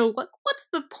just don't know what's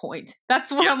the point.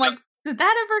 That's what I'm like, did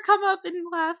that ever come up in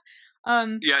class?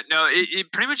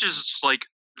 It pretty much is just like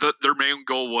their main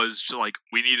goal was to like,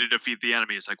 we need to defeat the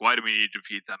enemy. It's like, why do we need to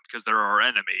defeat them? Because they're our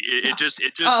enemy. It just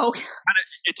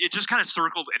kind of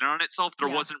circled in on itself. There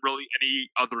wasn't really any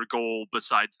other goal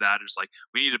besides that. It's like,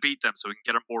 we need to beat them so we can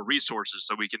get them more resources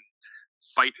so we can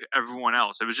fight everyone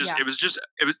else. It was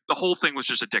the whole thing was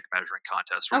just a dick measuring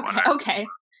contest. Okay.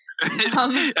 I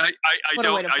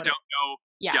don't know.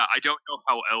 Yeah, I don't know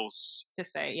how else to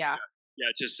say.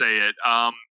 To say it.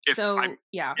 If I'm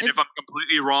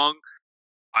completely wrong,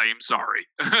 I am sorry.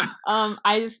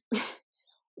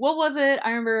 What was it?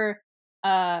 I remember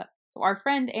so our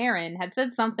friend Aaron had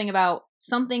said something about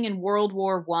something in World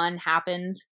War I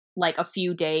happened like a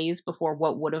few days before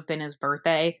what would have been his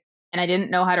birthday, and I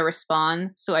didn't know how to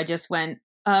respond, so I just went,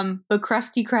 the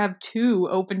Krusty Krab 2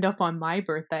 opened up on my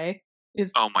birthday.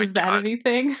 Is that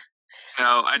anything?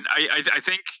 No, and I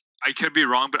think I could be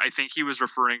wrong, but I think he was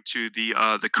referring to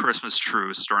the Christmas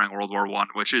truce during World War I,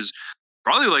 which is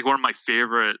probably like one of my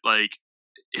favorite like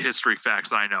history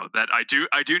facts that I know. That I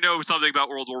do know something about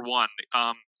World War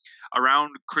I.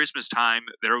 Around Christmas time,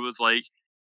 there was like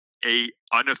a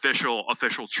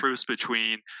official truce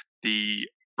between the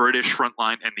British front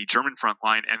line and the German front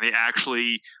line, and they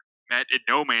actually met in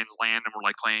no man's land and were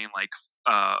like playing like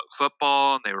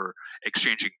football, and they were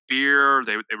exchanging beer,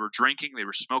 they were drinking, they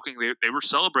were smoking, they were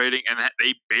celebrating, and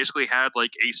they basically had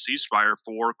like a ceasefire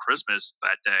for Christmas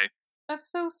that day.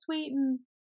 That's so sweet and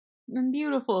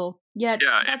beautiful. Yet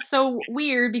that's so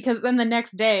weird because then the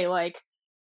next day, like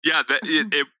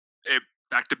it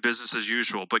back to business as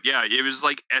usual. But yeah, it was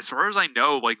like, as far as I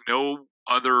know, like no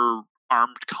other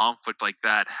armed conflict like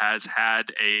that has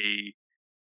had a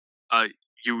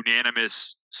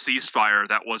unanimous ceasefire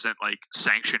that wasn't like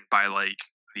sanctioned by like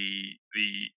the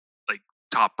like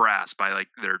top brass, by like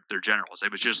their generals.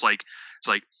 It was just like, it's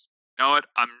like, you know what,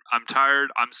 I'm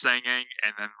tired, I'm singing,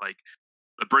 and then like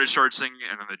the British started singing,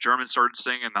 and then the Germans started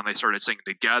singing, and then they started singing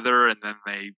together, and then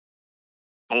they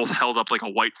both held up like a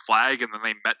white flag, and then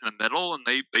they met in the middle, and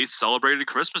they celebrated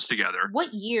Christmas together.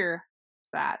 What year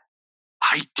is that?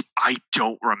 I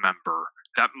don't remember.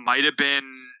 That might have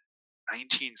been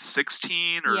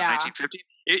 1916 or 1915.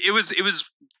 It was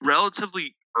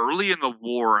relatively early in the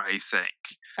war, I think.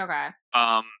 Okay.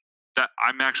 That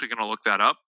I'm actually going to look that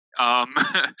up.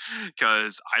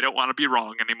 because I don't want to be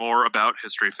wrong anymore about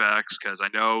history facts. Because I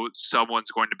know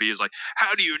someone's going to be like,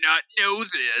 "How do you not know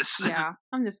this?" Yeah,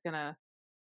 I'm just gonna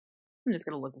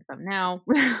look this up now.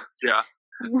 Yeah,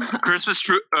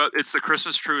 it's the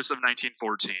Christmas truce of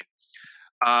 1914.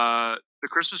 The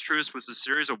Christmas truce was a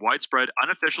series of widespread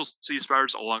unofficial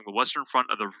ceasefires along the Western Front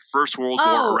of the First World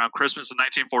War around Christmas of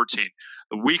 1914.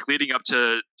 The week leading up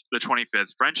to the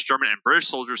 25th, French, German, and British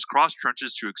soldiers crossed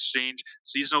trenches to exchange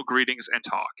seasonal greetings and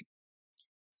talk.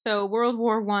 So World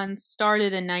War I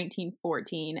started in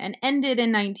 1914 and ended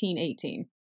in 1918.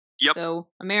 Yep. So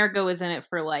America was in it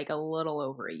for like a little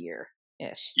over a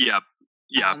year-ish. Yep.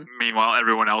 Yeah. Meanwhile,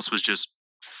 everyone else was just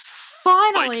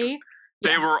finally.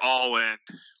 They were all in.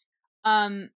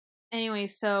 Anyway,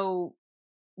 so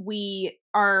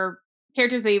our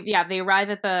characters, they arrive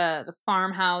at the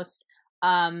farmhouse,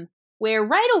 where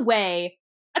right away,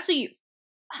 actually,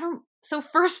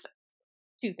 first,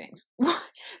 two things.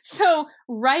 So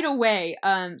right away,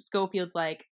 Schofield's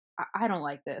like, I don't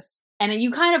like this. And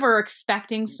you kind of are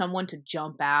expecting someone to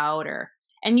jump out,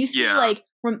 and you see like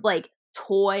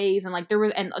toys, and like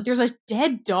there's a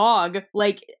dead dog.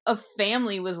 Like a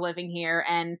family was living here,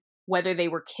 and whether they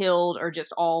were killed or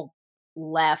just all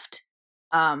left,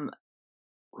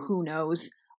 who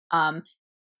knows.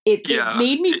 It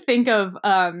made me think of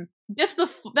just the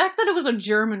fact that it was a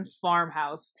German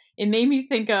farmhouse. It made me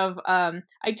think of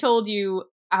I told you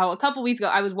how a couple weeks ago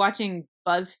I was watching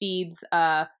BuzzFeed's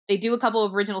they do a couple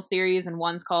of original series, and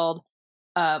one's called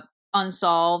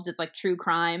Unsolved. It's like true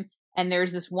crime. And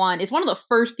there's this one, it's one of the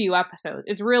first few episodes.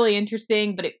 It's really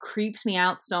interesting, but it creeps me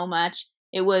out so much.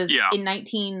 It was in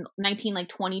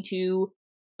 1922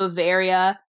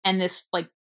 Bavaria, and this like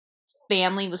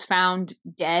family was found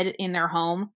dead in their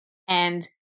home, and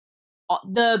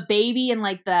the baby and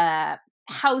like the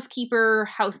housekeeper,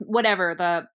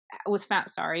 was found.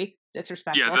 Sorry,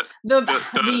 disrespectful. Yeah,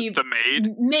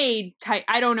 the maid type.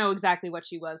 I don't know exactly what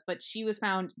she was, but she was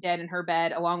found dead in her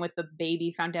bed, along with the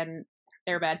baby found dead in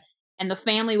their bed. And the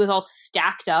family was all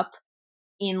stacked up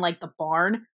in like the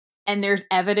barn. And there's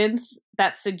evidence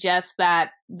that suggests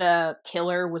that the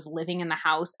killer was living in the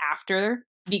house after,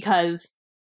 because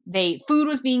food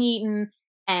was being eaten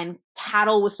and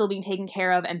cattle was still being taken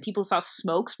care of, and people saw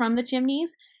smokes from the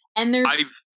chimneys. And there's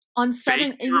remember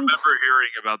hearing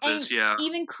about this. Yeah,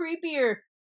 even creepier,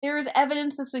 there is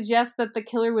evidence to suggest that the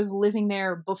killer was living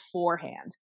there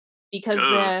beforehand, because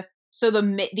the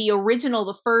original,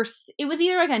 the first, it was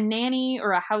either like a nanny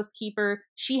or a housekeeper.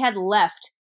 She had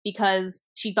left because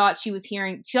she thought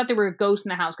there were ghosts in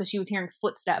the house because she was hearing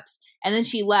footsteps. And then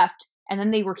she left, and then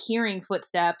they were hearing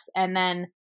footsteps, and then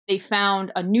they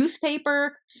found a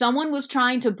newspaper. Someone was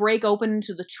trying to break open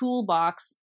into the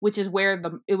toolbox, which is where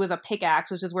it was a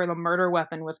pickaxe, which is where the murder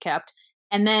weapon was kept.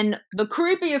 And then the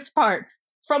creepiest part,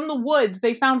 from the woods,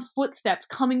 they found footsteps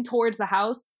coming towards the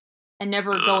house and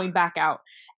never going back out.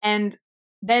 And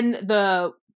then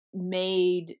the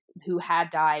maid who had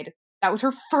died, that was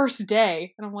her first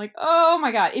day. And I'm like, oh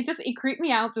my God. It creeped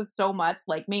me out just so much.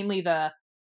 Like mainly the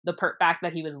fact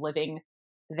that he was living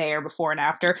there before and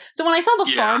after. So when I saw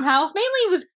the farmhouse, mainly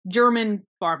it was German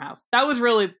farmhouse. That was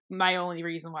really my only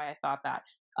reason why I thought that.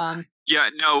 No, there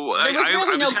was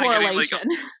really no correlation.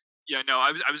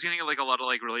 I was getting like a lot of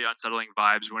like really unsettling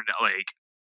vibes when like,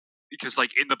 because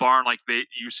like in the barn, like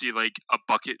you see like a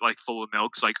bucket like full of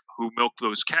milk, like who milked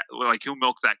who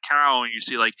milked that cow, and you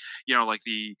see like, you know, like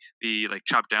the like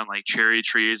chopped down like cherry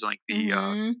trees, and like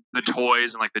the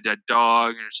toys, and like the dead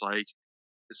dog, and it's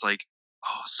like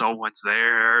oh, someone's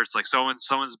there. It's like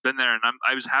someone's been there, and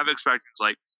I was half expecting it's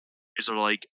like, is there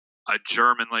like a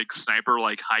German like sniper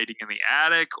like hiding in the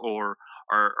attic, or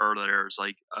there's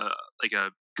like a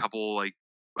couple like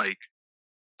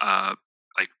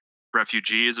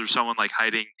refugees or someone like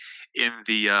hiding in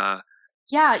the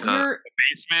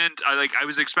basement. I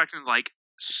was expecting like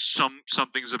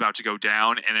something's about to go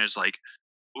down, and it's like,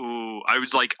 ooh, I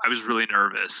was really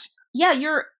nervous. Yeah,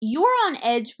 you're on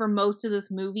edge for most of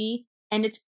this movie, and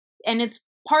it's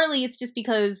partly it's just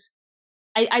because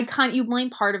you blame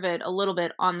part of it a little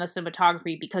bit on the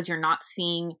cinematography because you're not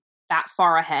seeing that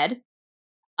far ahead.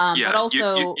 But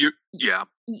also,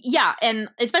 and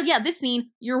especially this scene,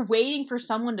 you're waiting for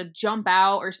someone to jump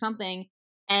out or something,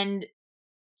 and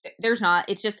there's not.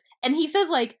 It's just, and he says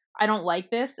like, I don't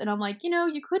like this, and I'm like,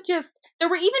 you could just. There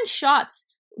were even shots.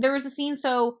 There was a scene,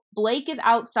 so Blake is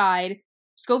outside,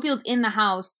 Schofield's in the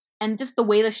house, and just the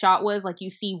way the shot was, like you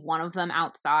see one of them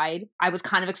outside. I was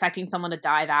kind of expecting someone to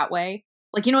die that way,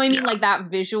 like, you know what I mean, like that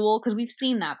visual, because we've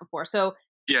seen that before. So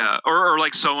Yeah, or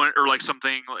like someone, or like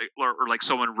something, like, or like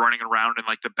someone running around in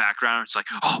like the background. It's like,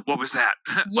 oh, what was that?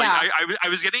 Like Yeah. I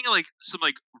was getting like some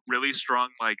like really strong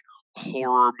like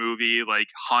horror movie, like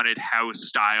haunted house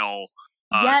style,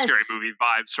 scary Yes. movie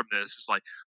vibes from this. It's like,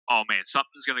 oh man,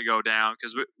 something's gonna go down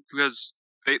because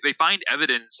they find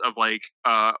evidence of like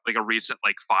a recent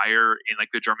like fire in like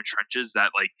the German trenches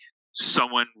that like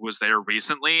someone was there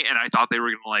recently, and I thought they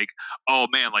were gonna like, oh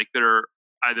man, like they're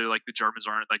either like the Germans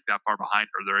aren't like that far behind,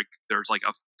 or there's like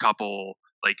a couple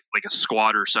like a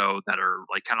squad or so that are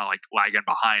like kind of like lagging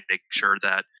behind, making sure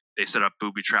that they set up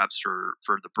booby traps for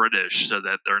the British so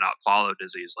that they're not followed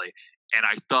as easily. And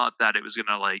I thought that it was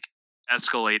gonna like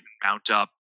escalate and mount up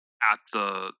at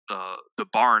the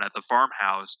barn at the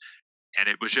farmhouse, and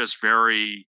it was just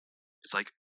very, it's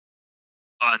like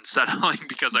unsettling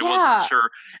because I wasn't Yeah. sure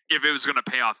if it was going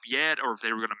to pay off yet, or if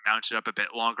they were going to mount it up a bit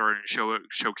longer and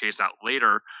showcase that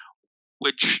later,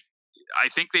 which I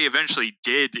think they eventually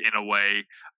did in a way.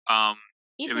 Um,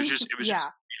 It's it was just interesting. Yeah.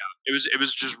 it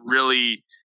was just really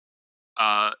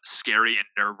scary and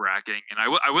nerve wracking, and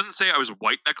I wouldn't say I was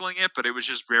white knuckling it, but it was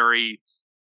just very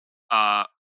uh,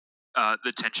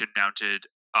 the tension mounted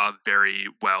very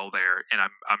well there, and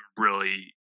I'm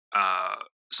really uh,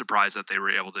 surprised that they were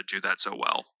able to do that so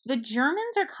well. The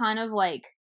Germans are kind of like,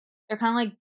 they're kind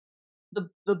of like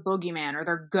the boogeyman, or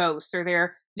they're ghosts, or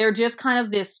they're just kind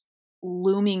of this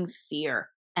looming fear.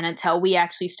 And until we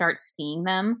actually start seeing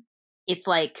them, it's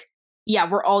like, yeah,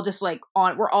 we're all just like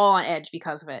we're all on edge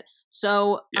because of it.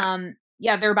 So Yeah,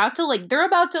 yeah, they're about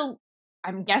to,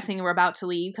 I'm guessing we're about to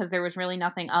leave because there was really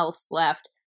nothing else left.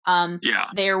 yeah,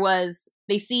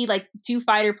 They see like two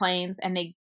fighter planes, and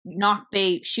they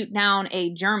shoot down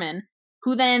a German,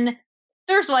 who then,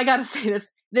 first of all, I gotta say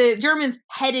this, the Germans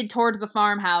headed towards the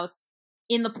farmhouse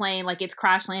in the plane, like it's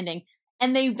crash landing,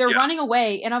 and they're yeah. running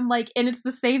away, and I'm like, and it's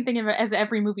the same thing as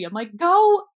every movie. I'm like,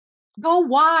 go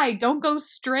wide, don't go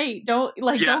straight, Yeah.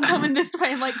 don't come in this way.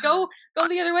 I'm like, go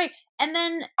the other way, and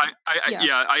then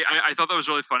yeah, I thought that was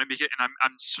really funny because,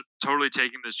 and totally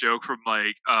taking this joke from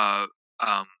like um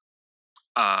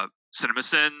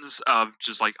CinemaSins of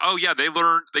just like, oh yeah,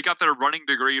 they got their running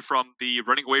degree from the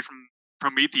running away from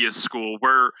Prometheus school,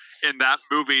 where in that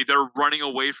movie they're running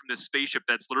away from this spaceship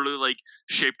that's literally like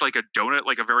shaped like a donut,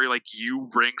 like a very like U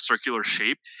ring circular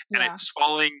shape, and yeah. it's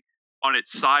falling on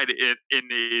its side in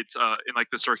its in like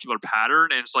the circular pattern,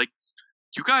 and it's like,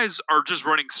 you guys are just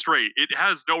running straight. It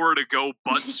has nowhere to go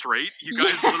but straight. You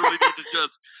guys Yeah. literally need to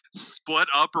just split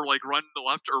up or like run the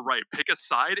left or right. Pick a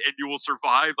side and you will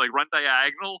survive. Like run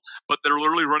diagonal, but they're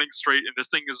literally running straight, and this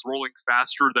thing is rolling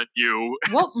faster than you.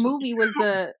 What movie was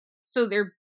the so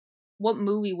they're what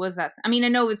movie was that? I mean, I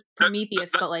know it's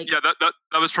Prometheus, but like, Yeah,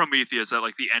 that was Prometheus at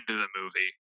like the end of the movie.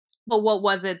 but what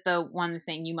was it? The one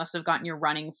saying you must have gotten your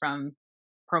running from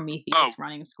Oh, Prometheus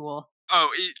running school.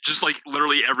 just like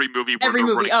literally every movie where Every they're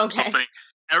movie, running from okay. something.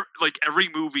 Like every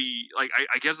movie, like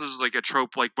I guess this is like a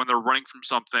trope. Like when they're running from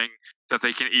something that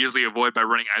they can easily avoid by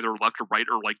running either left or right,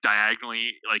 or like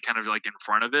diagonally, like kind of like in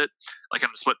front of it, like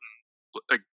kind of splitting,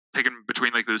 like picking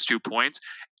between like those 2 points.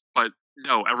 But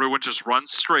no, everyone just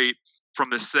runs straight from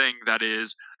this thing that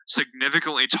is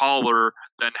significantly taller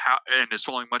than how, and is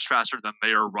falling much faster than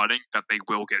they are running. That they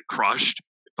will get crushed,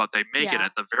 but they make it Yeah.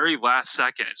 at the very last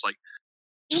second. It's like,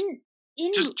 just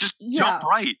just jump Yeah.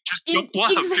 right, just jump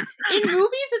left. In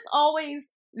movies, it's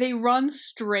always they run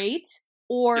straight,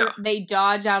 or Yeah, they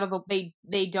dodge out of the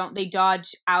they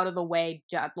dodge out of the way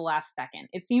at the last second.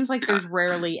 It seems like yeah, there's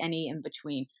rarely any in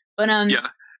between. But yeah,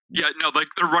 yeah. No, like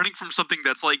they're running from something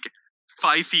that's like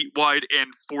 5 feet wide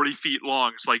and 40 feet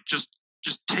long. It's like just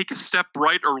take a step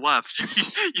right or left.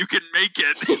 You can make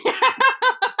it.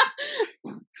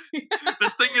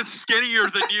 This thing is skinnier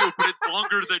than you, but it's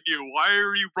longer than you. Why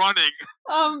are you running?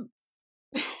 um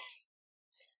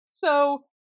so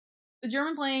the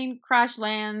German plane crash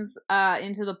lands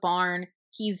into the barn.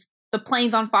 The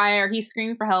plane's on fire. He's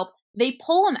screaming for help. They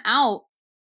pull him out,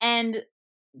 and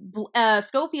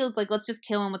Schofield's like, let's just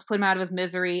kill him. Let's put him out of his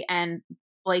misery. And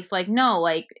Blake's like, no,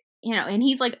 like, and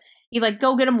he's like,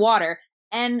 go get him water.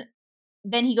 And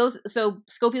then he goes. So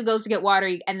Schofield goes to get water,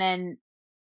 and then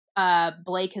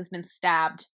Blake has been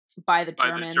stabbed by the By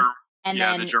German. And the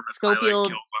then German Schofield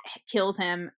pilot kills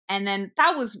him. And then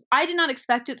I did not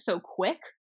expect it so quick.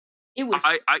 It was.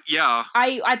 Yeah.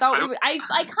 I thought I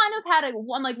kind of had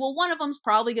I'm like, well, one of them's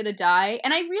probably gonna die,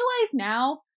 and I realize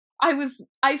now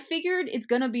I figured it's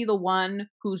gonna be the one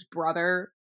whose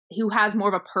brother who has more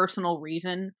of a personal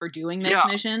reason for doing this Yeah.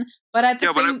 mission. But at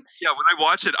the When same, I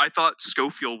watched it, I thought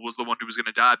Schofield was the one who was going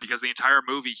to die because the entire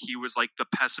movie he was like the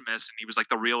pessimist and he was like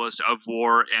the realist of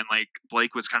war, and like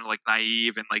Blake was kind of like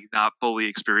naive and like not fully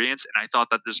experienced. And I thought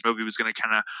that this movie was going to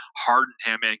kind of harden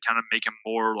him and kind of make him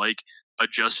more like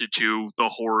adjusted to the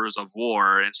horrors of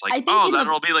war. And it's I like, think oh, in the-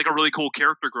 that'll be like a really cool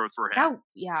character growth for him.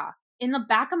 in the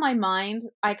back of my mind,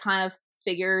 I kind of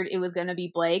figured it was going to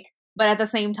be Blake. But at the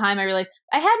same time, I realized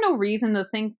I had no reason to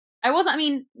think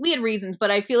we had reasons,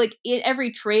 but I feel like in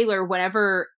every trailer,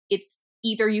 whenever it's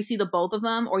either you see the both of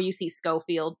them or you see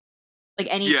Schofield, like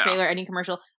any trailer, any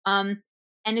commercial. And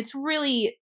it's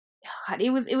really, God,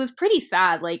 it was pretty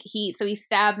sad. Like he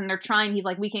stabs and they're trying, he's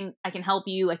like, I can help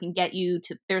you. I can get you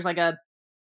to,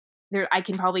 I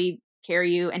can probably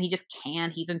carry you. And he just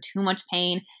can't, he's in too much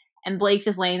pain. And Blake's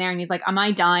just laying there and he's like, am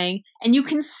I dying? And you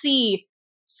can see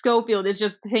Schofield is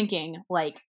just thinking,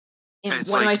 like,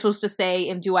 what am I supposed to say?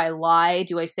 And do I lie?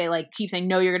 Do I say, like, keep saying,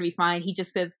 no, you're going to be fine? He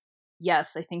just says,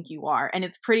 yes, I think you are. And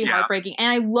it's pretty heartbreaking.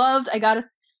 And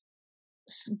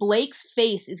Blake's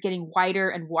face is getting whiter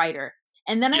and whiter.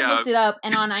 And then I looked it up,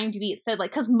 and on IMDb it said,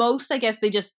 like, because most, I guess, they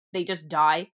just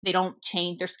die. They don't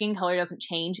change. Their skin color doesn't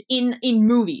change in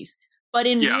movies. But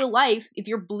in real life, if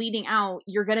you're bleeding out,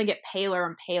 you're going to get paler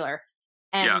and paler.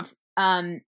 And,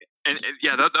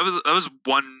 that was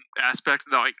one aspect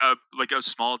that like a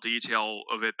small detail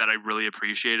of it that I really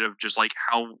appreciated, of just like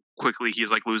how quickly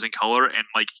he's like losing color and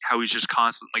like how he's just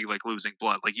constantly like losing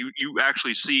blood. Like you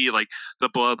actually see like the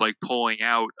blood like pooling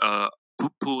out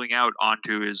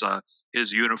onto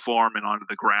his uniform and onto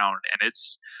the ground, and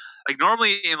it's like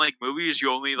normally in like movies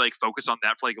you only like focus on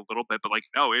that for like a little bit, but like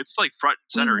no, it's like front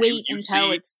and center. We wait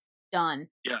until it's done.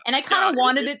 Yeah, and I kind of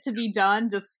wanted it to be done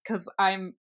just because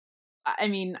I'm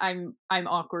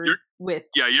awkward with.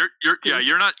 Yeah,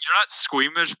 you're not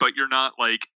squeamish, but you're not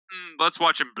like let's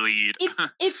watch him bleed.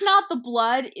 It's not the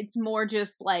blood. It's more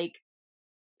just like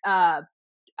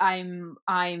I'm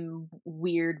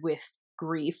weird with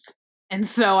grief, and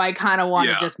so I kind of want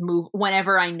to just move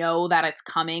whenever I know that it's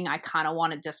coming. I kind of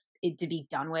want it to be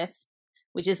done with,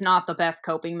 which is not the best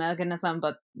coping mechanism,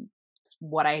 but it's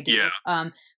what I do.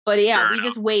 But yeah, we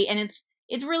just wait, and it's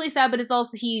really sad. But it's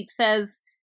also, he says,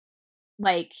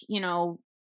 like, you know,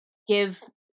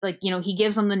 he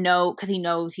gives them the note because he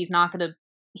knows he's not gonna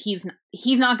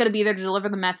be there to deliver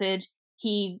the message.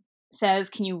 He says,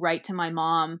 can you write to my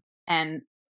mom? And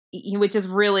which is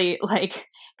really like,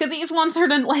 because he just wants her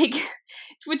to like,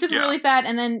 which is really sad.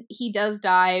 And then he does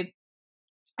die.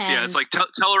 And it's like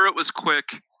tell her it was quick.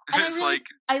 And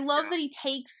I love that he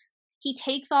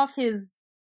takes off his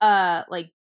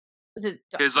like, was it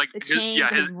his chain,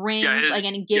 his rings,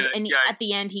 at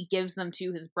the end he gives them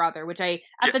to his brother, which at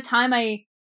the time I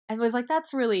was like,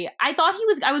 that's really, I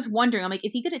was wondering, I'm like,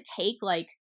 is he gonna take like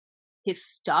his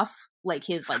stuff, like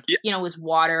his his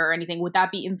water or anything? Would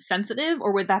that be insensitive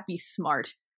or would that be smart?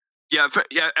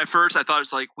 At first I thought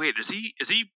it's like, wait, is he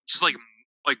just like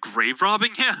grave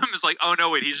robbing him? It's like, oh no,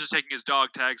 wait, he's just taking his dog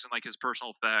tags and like his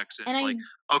personal effects, and it's like,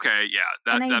 okay,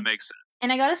 that makes sense.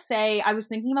 And I gotta say, I was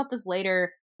thinking about this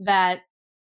later, that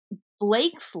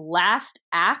Blake's last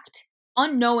act,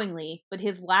 unknowingly, but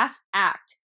his last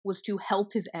act was to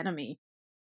help his enemy.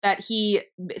 That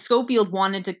Schofield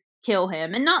wanted to kill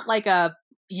him, and not like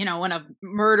in a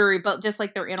murdery, but just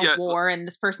like they're in a war and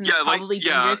this person is probably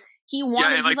dangerous. He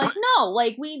wanted, he's like, no,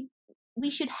 like we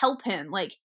should help him.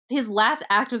 Like his last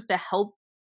act was to help,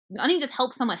 not even just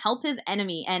help someone, help his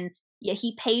enemy, and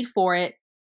he paid for it.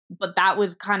 But that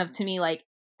was kind of, to me, like,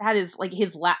 that is like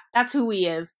that's who he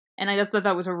is, and I just thought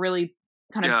that was a really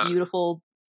kind of beautiful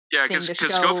thing to show.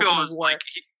 Because Schofield was like,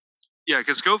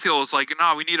 because Schofield is like,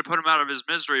 no, we need to put him out of his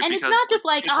misery. And because, it's not just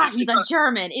like, he's a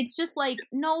German. It's just like,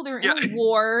 no, they're in a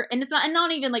war, and it's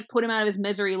not even like put him out of his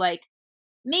misery, like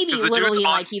maybe literally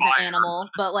like he's an animal,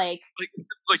 but like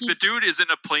the dude is in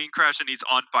a plane crash and he's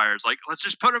on fire. It's like, let's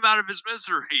just put him out of his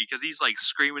misery, because he's like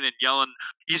screaming and yelling.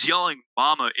 He's yelling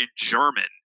 "Mama" in German.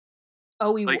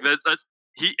 Oh, that's.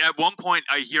 He, at one point,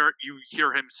 you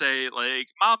hear him say like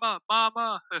 "Mama,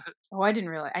 Mama." Oh, I didn't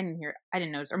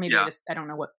notice, or maybe I don't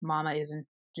know what "Mama" is in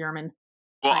German.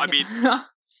 Well, I mean,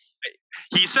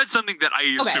 he said something that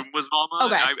I assume was "Mama."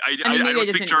 Okay. I don't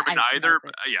speak German either.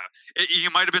 But,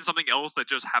 it might have been something else that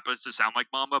just happens to sound like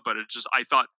 "Mama," but I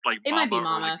thought like it Mama might be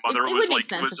 "Mama." Or, like, Mother it was would like,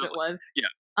 make sense if it was.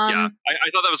 I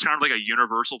thought that was kind of like a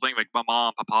universal thing, like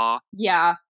 "Mama," "Papa."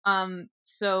 Yeah.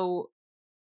 So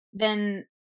then,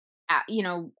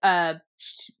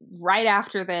 right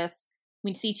after this,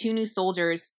 we see two new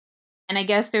soldiers, and I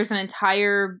guess there's an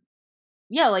entire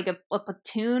like a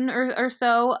platoon or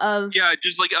so of Yeah,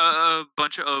 just like a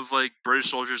bunch of like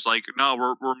British soldiers. Like,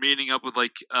 no, we're meeting up with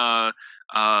like the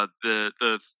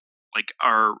like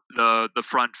our the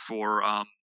front for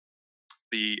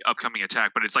the upcoming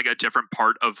attack, but it's like a different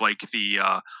part of like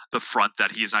the front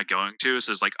that he's not going to.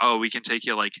 So it's like, oh, we can take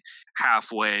you like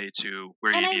halfway to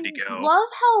where and you I need to go. love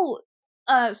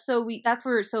how so we that's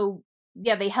where so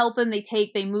yeah, they help him,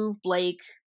 they move Blake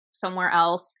somewhere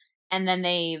else, and then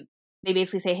they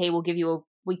basically say, hey,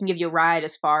 we can give you a ride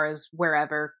as far as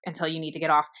wherever until you need to get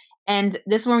off. And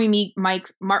this is where we meet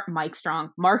Mark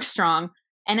Strong,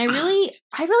 and I really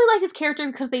like his character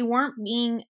because they weren't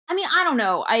being. I mean, I don't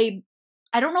know. I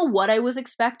don't know what I was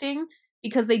expecting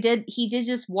because he did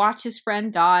just watch his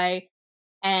friend die,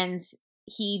 and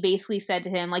he basically said to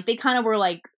him, like, they kind of were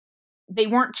like, they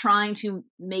weren't trying to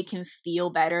make him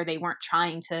feel better, they weren't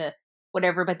trying to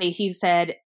whatever, but he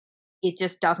said it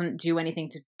just doesn't do anything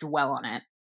to dwell on it,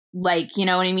 like, you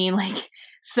know what I mean, like,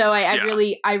 so Yeah.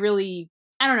 I really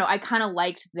I don't know, I kind of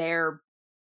liked they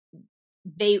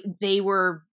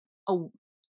were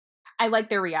I liked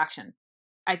their reaction.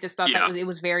 I just thought that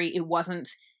it wasn't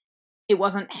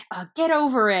get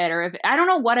over it, or if I don't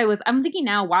know what I'm thinking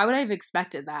now, why would I have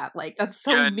expected that? Like, that's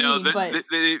so mean, but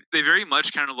they very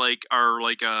much kind of like are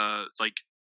like it's like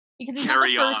because he's not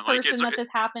the first person that this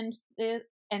happened,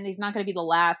 and he's not going to be the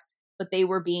last. But I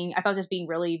thought just being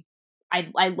really,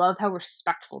 I love how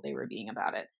respectful they were being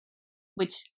about it.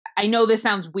 Which I know this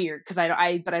sounds weird because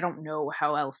but I don't know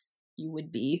how else you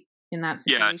would be in that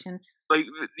situation. Yeah, like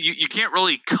you can't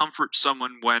really comfort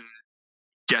someone when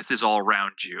death is all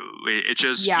around you. It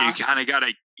just you kind of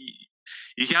gotta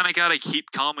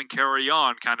keep calm and carry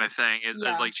on, kind of thing. As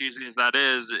like cheesy as that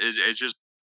is, it's just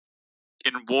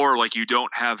in war, like you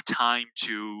don't have time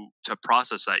to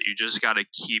process that. You just gotta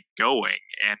keep going,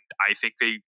 and I think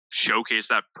they showcase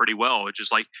that pretty well. It's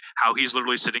just like how he's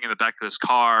literally sitting in the back of this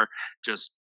car,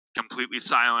 just completely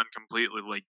silent, completely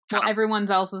like. Well, everyone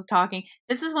else is talking.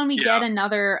 This is when we get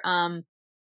another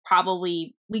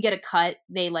probably we get a cut.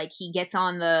 He gets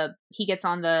on the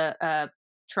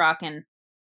truck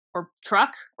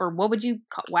or what would you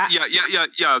call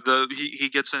he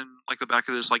gets in like the back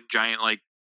of this like giant like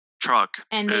truck,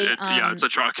 and it's a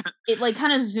truck. It like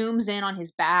kind of zooms in on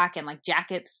his back and like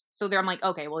jackets, so I'm like,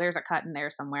 okay, well, there's a cut in there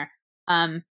somewhere.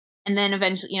 And then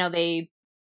eventually,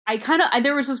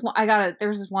 there was this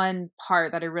one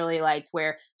part that I really liked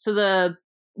where so the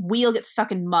wheel gets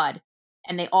stuck in mud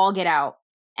and they all get out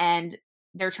and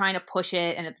they're trying to push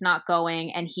it and it's not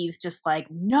going, and he's just like,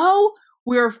 no,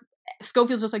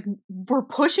 Schofield's just like, we're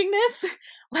pushing this.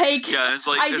 Like, yeah, it's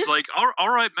like all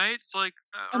right, mate. It's like,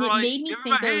 and it made me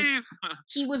think of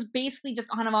he was basically just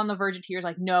kind of on the verge of tears,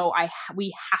 like, no,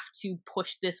 we have to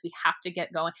push this, we have to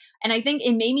get going. And I think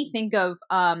it made me think of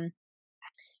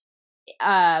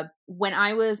when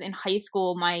I was in high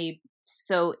school,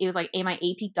 so it was like my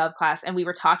AP Gov class, and we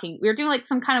were doing like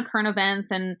some kind of current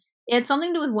events, and it had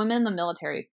something to do with women in the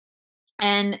military,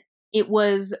 and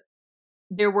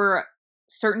there were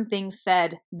certain things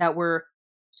said that were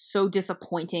so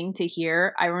disappointing to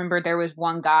hear. I remember there was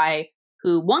one guy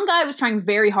was trying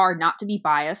very hard not to be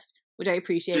biased, which I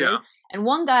appreciated. Yeah. And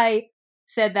one guy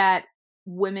said that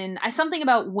something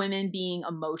about women being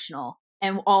emotional.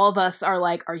 And all of us are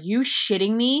like, are you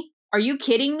shitting me? Are you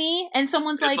kidding me? And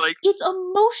someone's like, it's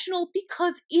emotional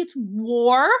because it's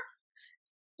war.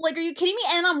 Like, are you kidding me?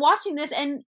 And I'm watching this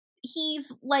and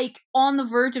he's like on the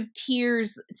verge of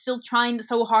tears, still trying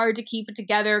so hard to keep it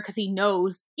together because he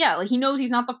knows he's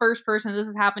not the first person this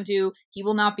has happened to. He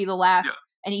will not be the last. Yeah.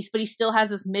 And he still has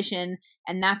this mission,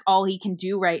 and that's all he can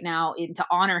do right now to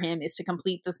honor him is to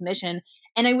complete this mission.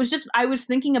 And I was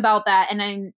thinking about that, and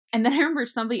then I remember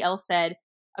somebody else said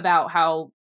about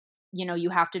how,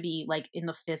 you have to be like in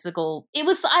the physical. I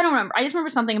don't remember. I just remember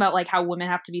something about like how women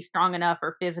have to be strong enough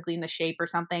or physically in the shape or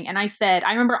something. And I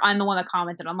remember I'm the one that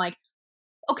commented. I'm like,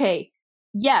 okay,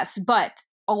 yes, but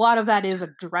a lot of that is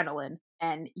adrenaline,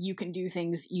 and you can do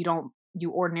things you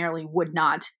ordinarily would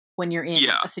not when you're in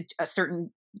a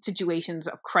certain situations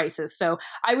of crisis. So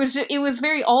it was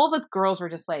very, all of us girls were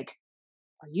just like,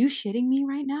 are you shitting me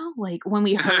right now? Like, when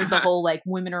we heard the whole like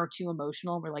women are too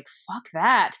emotional, we're like, fuck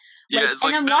that. Like, and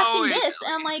like, I'm watching this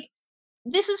and I'm like,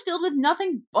 this is filled with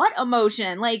nothing but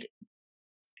emotion. This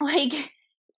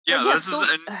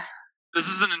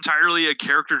is an entirely a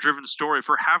character driven story.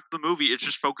 For half the movie, it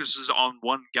just focuses on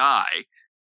one guy.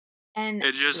 And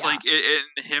it's just like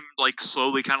and him like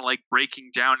slowly kind of like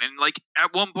breaking down, and like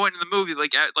at one point in the movie,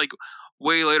 like at like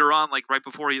way later on, like right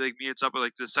before he like meets up with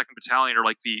like the 2nd Battalion or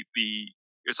like the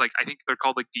it's like I think they're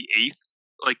called like the 8th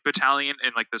like battalion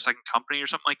in like the 2nd Company or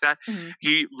something like that. Mhm.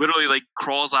 He literally like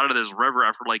crawls out of this river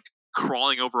after like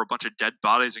crawling over a bunch of dead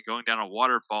bodies and going down a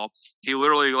waterfall. He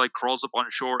literally like crawls up on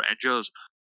shore and just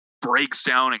breaks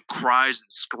down and cries and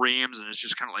screams, and it's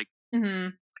just kind of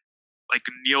Mhm. like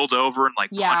kneeled over and like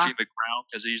Yeah. punching the ground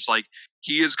because he's like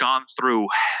he has gone through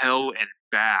hell and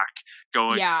back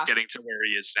getting to where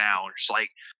he is now. And just like,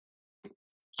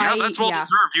 yeah, that's well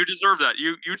deserved. You deserve that.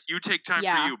 You take time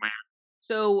for you, man.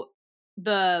 So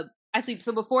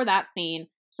so before that scene,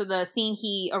 so the scene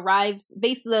he arrives,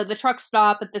 basically the truck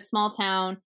stop at this small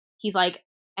town. He's like,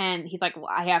 well,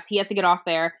 he has to get off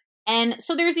there. And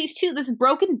so there's this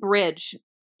broken bridge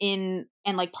and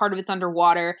like part of it's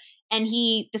underwater, and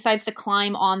he decides to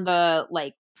climb on the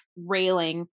like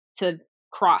railing to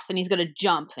cross, and he's gonna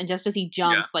jump, and just as he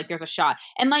jumps, like there's a shot.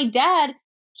 And my dad,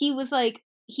 he was like,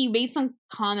 he made some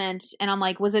comment, and I'm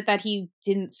like, was it that he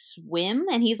didn't swim?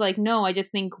 And he's like, no, I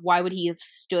just think, why would he have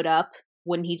stood up?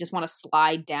 Wouldn't he just want to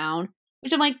slide down?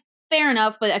 Which I'm like, fair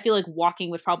enough, but I feel like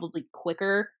walking would probably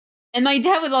quicker. And my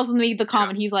dad was also made the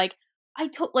comment, he's like,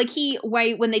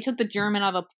 when they took the German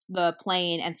out of the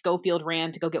plane and Schofield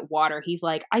ran to go get water, he's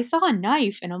like, I saw a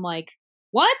knife. And I'm like,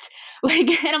 what? Like,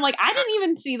 and I'm like, I didn't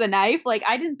even see the knife. Like,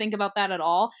 I didn't think about that at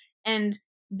all. And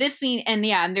this scene, and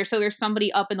there's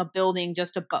somebody up in the building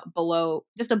just above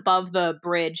the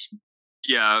bridge.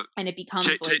 Yeah. And it becomes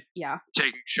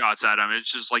taking shots at him.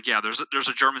 It's just like, there's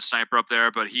a German sniper up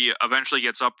there, but he eventually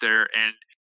gets up there and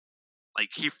like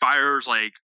he fires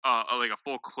like a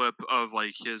full clip of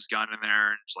like his gun in there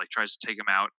and just like tries to take him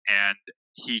out. And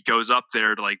he goes up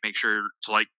there to like make sure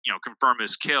to like, confirm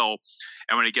his kill.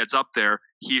 And when he gets up there,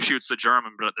 he shoots the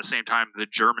German, but at the same time, the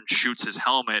German shoots his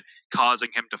helmet, causing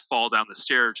him to fall down the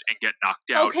stairs and get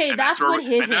knocked out. Okay, that's what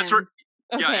hit him.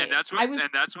 Yeah, and that's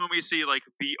when we see like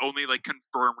the only like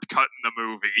confirmed cut in the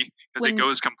movie, because it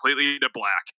goes completely to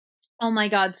black. Oh my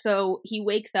god! So he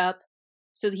wakes up.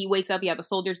 Yeah, the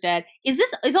soldier's dead. Is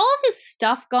all of his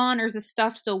stuff gone, or is his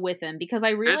stuff still with him? Because I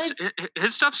realized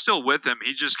his stuff's still with him.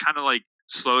 He just kind of like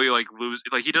slowly like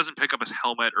he doesn't pick up his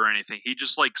helmet or anything. He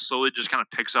just like slowly just kind of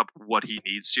picks up what he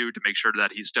needs to make sure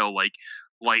that he's still like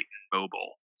light and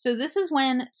mobile. So this is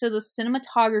when the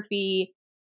cinematography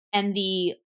and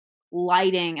the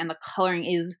lighting and the coloring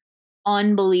is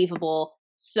unbelievable.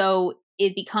 So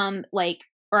it become like,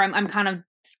 or I'm kind of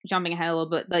jumping ahead a little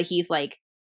bit, but he's like,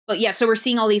 so we're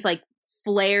seeing all these like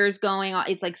flares going on.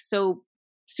 It's like so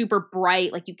super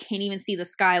bright, like you can't even see the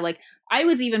sky. Like I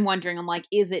was even wondering, I'm like,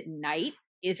 is it night?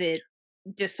 Is it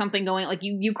just something going? Like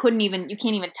you can't even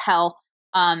tell.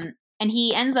 And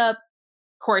he ends up,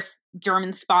 of course,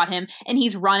 Germans spot him and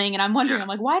he's running, and I'm wondering, I'm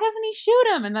like, why doesn't he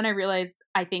shoot him? And then I realized,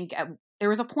 I think there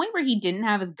was a point where he didn't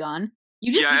have his gun.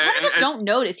 You kind of just don't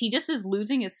notice. He just is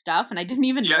losing his stuff, and I didn't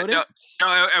even notice. No,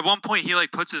 at one point he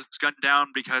like puts his gun down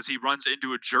because he runs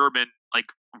into a German like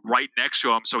right next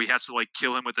to him, so he has to like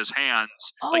kill him with his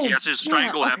hands. Like he has to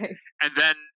strangle him, and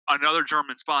then another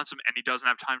German spots him, and he doesn't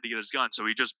have time to get his gun, so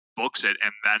he just books it,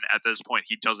 and then at this point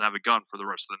he doesn't have a gun for the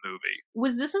rest of the movie.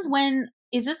 Was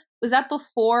that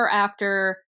before or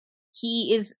after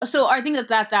he is? So I think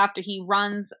that's after he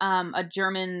runs. A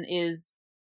German is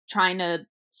trying to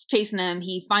chasing him.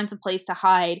 He finds a place to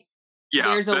hide. Yeah,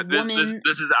 there's a woman. This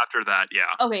is after that.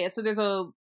 Yeah. Okay, so there's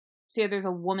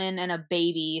a woman and a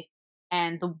baby,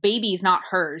 and the baby's not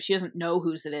hers. She doesn't know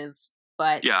whose it is.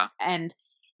 But and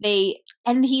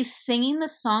he's singing the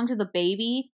song to the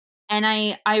baby, and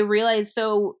I realized,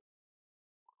 so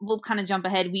we'll kind of jump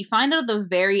ahead. We find out at the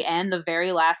very end, the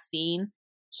very last scene,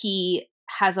 he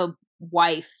has a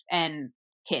wife and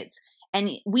kids, and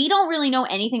we don't really know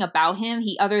anything about him.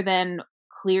 Other than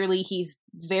clearly he's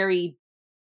very,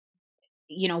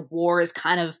 war has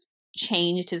kind of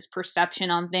changed his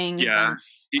perception on things. Yeah,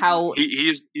 and how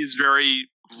he's very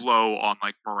low on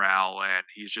like morale, and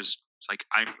he's just like,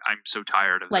 I'm so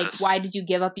tired of this. Like, why did you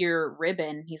give up your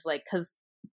ribbon? He's like, because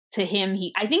to him,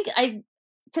 I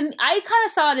kind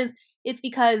of saw it as, it's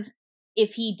because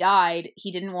if he died,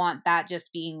 he didn't want that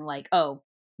just being like, oh,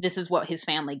 this is what his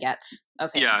family gets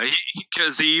of him. Yeah,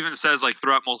 because he even says like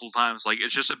throughout multiple times, like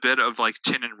it's just a bit of like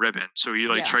tin and ribbon. So he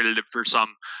like traded it for some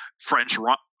French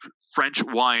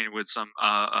wine with some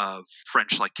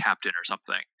French like captain or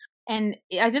something. And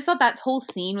I just thought that whole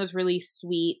scene was really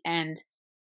sweet. And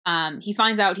he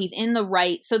finds out he's in the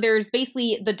right. So there's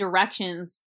basically the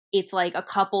directions. It's like a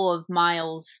couple of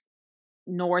miles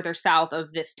north or south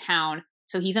of this town.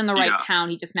 So he's in the right town.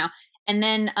 He just now. And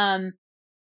then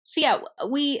so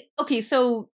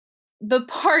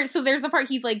there's the part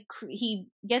he's like, he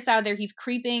gets out of there, he's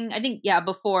creeping, I think,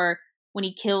 before, when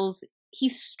he kills, he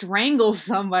strangles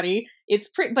somebody. It's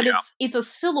pretty, but it's a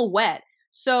silhouette.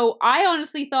 So I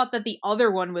honestly thought that the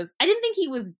other one was. I didn't think he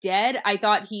was dead. I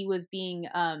thought he was being.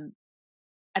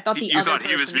 I thought the you other thought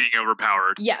person, he was being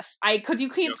overpowered. Yes, because you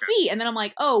can't Okay. see, and then I'm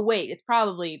like, oh wait, it's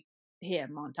probably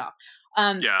him on top.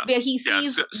 Yeah, he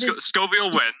sees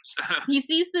Scoville wins. He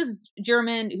sees this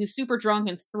German who's super drunk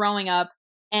and throwing up,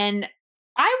 and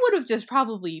I would have just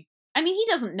probably. I mean, he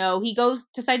doesn't know. He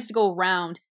decides to go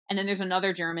around, and then there's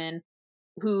another German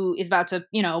who is about to,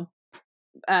 he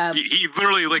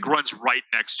literally like runs right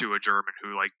next to a German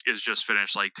who like is just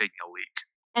finished like taking a leak.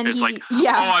 And it's like, oh,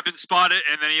 I've been spotted,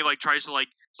 and then he like tries to like,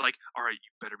 it's like, all right,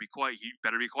 you better be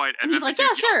quiet, and he's like, yeah,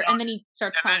 sure, and then he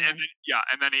starts crying. And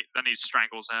then he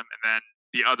strangles him, and then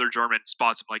the other German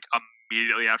spots him like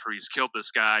immediately after he's killed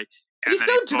this guy. And he's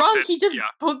so drunk, he just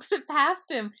books it past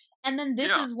him. And then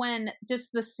this is when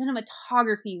just the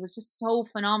cinematography was just so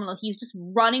phenomenal. He's just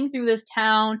running through this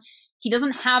town. He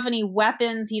doesn't have any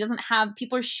weapons. He doesn't have,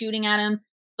 people are shooting at him.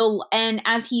 And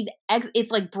as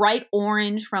it's like bright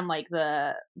orange from like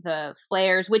the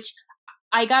flares, which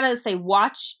I gotta say,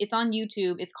 watch. It's on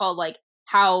YouTube. It's called like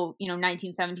how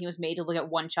 1917 was made to look at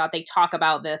one shot. They talk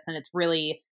about this, and it's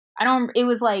really it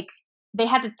was like they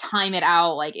had to time it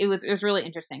out. Like it was really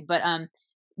interesting. But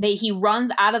he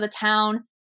runs out of the town,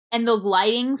 and the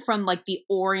lighting from like the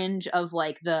orange of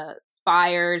like the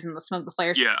fires and the smoke, the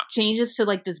flares, changes to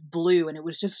like this blue, and it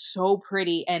was just so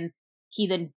pretty. And he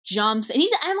then jumps, and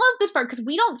I love this part because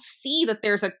we don't see that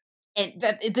there's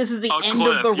that this is the end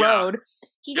of the road.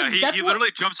 He literally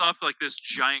jumps off like this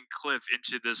giant cliff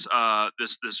into this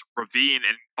this ravine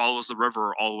and follows the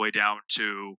river all the way down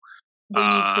to where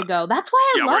he needs to go. That's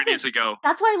why I love where he needs to go.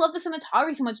 That's why I love the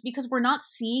cinematography so much, because we're not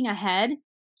seeing ahead,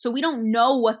 so we don't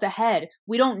know what's ahead.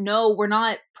 We don't know. We're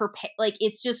not prepared. Like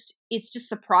it's just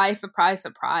surprise, surprise,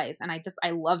 surprise, and I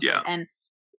loved it. And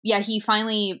he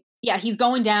finally. Yeah, he's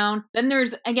going down. Then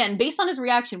there's, again, based on his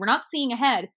reaction, we're not seeing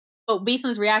ahead, but based on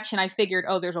his reaction, I figured,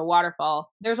 oh, there's a waterfall.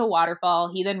 There's a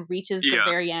waterfall. He then reaches the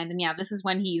very end. And this is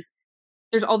when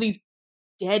there's all these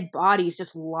dead bodies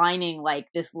just lining like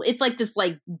this. It's like this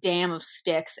like dam of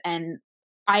sticks. And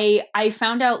I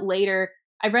found out later,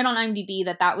 I read on IMDb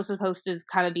that was supposed to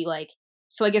kind of be like,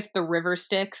 so I guess the river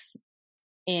Styx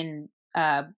in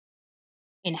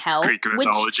hell. Greek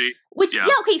mythology.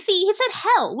 Okay, see, he said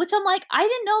hell, which I'm like, I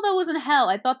didn't know that was in hell.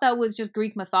 I thought that was just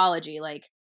Greek mythology, like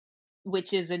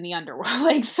witches in the underworld.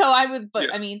 Like, so I was,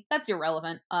 but I mean, that's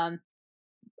irrelevant. I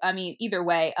mean, either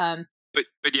way.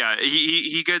 But yeah,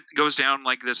 he goes down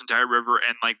like this entire river,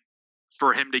 and like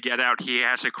for him to get out, he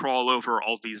has to crawl over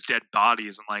all these dead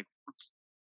bodies and like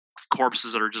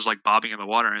corpses that are just like bobbing in the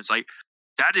water, and it's like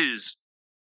that is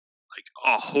like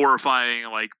a horrifying,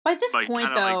 like by this point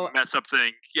though, like mess up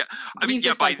thing. Yeah, I mean,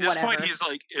 by like, this point, he's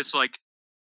like, it's like,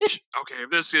 okay, if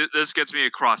this gets me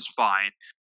across, fine.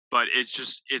 But it's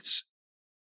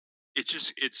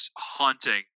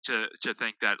haunting to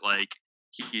think that like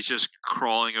he's just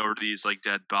crawling over these like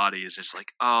dead bodies. It's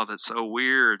like, oh, that's so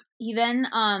weird. He then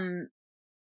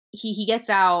he gets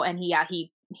out, and he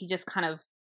just kind of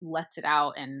lets it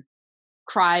out and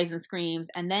cries and screams,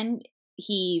 and then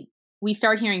we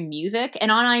start hearing music, and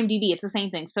on IMDb it's the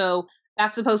same thing. So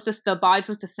that's the body's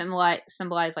supposed to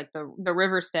symbolize like the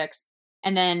river Styx,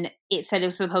 and then it said it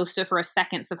was supposed to, for a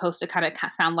second, supposed to kind of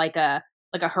sound like a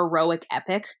heroic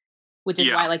epic, which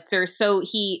is why like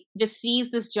he just sees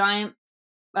this giant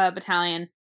battalion,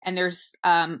 and there's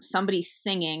somebody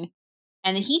singing,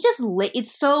 and he just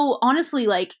it's so honestly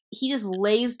like he just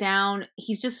lays down.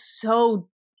 He's just so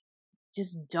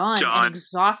just done. And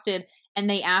exhausted. And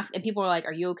they ask, and people are like,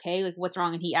 "Are you okay? Like, what's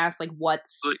wrong?" And he asks, "Like,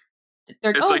 what's?"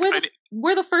 They're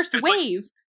we're the first wave. Like,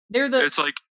 they're the. It's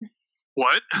like,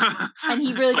 what? And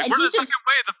he really, like, and we're he the second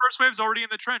wave. The first wave's already in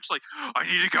the trench. Like, I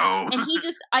need to go. And he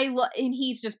just, and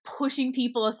he's just pushing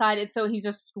people aside. And so he's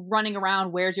just running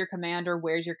around. Where's your commander?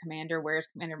 Where's your commander? Where's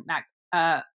Commander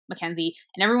Mackenzie?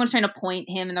 And everyone's trying to point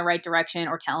him in the right direction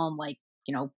or tell him like,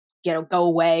 go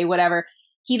away, whatever.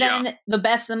 He then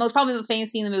the most probably the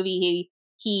famous scene in the movie.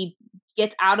 He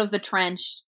gets out of the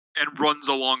trench and runs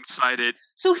alongside it.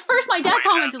 So first, my dad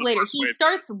commented later. He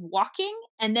starts walking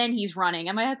and then he's running,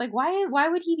 and my dad's like, "Why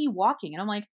would he be walking?" And I'm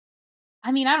like,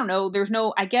 I mean, I don't know. There's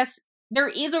no. I guess there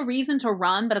is a reason to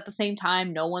run, but at the same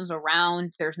time, no one's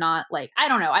around. There's not like I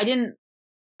don't know.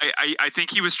 I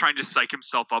think he was trying to psych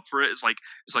himself up for it. It's like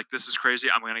this is crazy.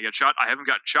 I'm gonna get shot. I haven't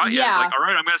gotten shot yet. It's like, all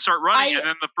right, I'm gonna start running, and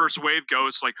then the first wave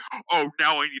goes like, oh,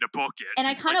 now I need to book it. And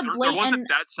I kind of there wasn't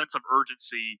that sense of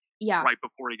urgency Yeah. right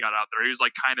before he got out there. He was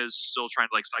like kind of still trying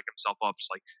to like psych himself up,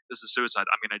 just like, this is suicide.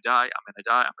 I'm gonna die. I'm gonna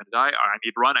die. I'm gonna die. I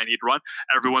need to run. I need to run.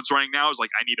 Everyone's running now. It's like,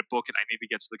 I need to book it. I need to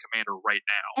get to the commander right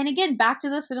now. And again, back to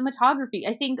the cinematography.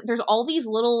 I think there's all these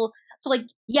little, so like,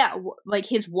 yeah, like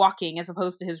his walking as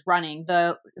opposed to his running,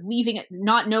 the leaving,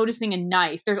 not noticing a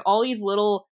knife. There's all these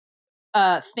little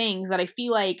things that I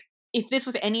feel like if this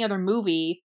was any other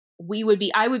movie,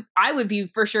 I would be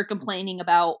for sure complaining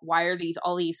about why are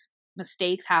all these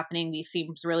mistakes happening. These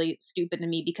seems really stupid to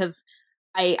me because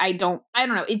I don't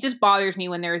know. It just bothers me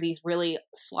when there are these really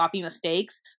sloppy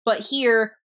mistakes. But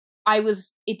here,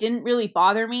 it didn't really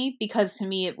bother me because to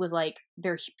me it was like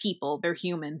they're people, they're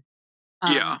human.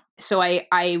 Yeah. So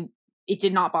it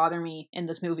did not bother me in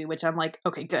this movie, which I'm like,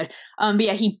 okay, good. But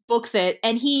yeah, he books it,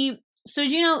 and there's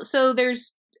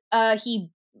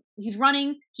he's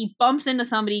running, he bumps into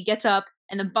somebody, gets up,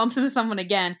 and then bumps into someone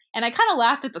again. And I kind of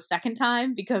laughed at the second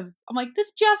time because I'm like,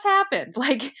 this just happened.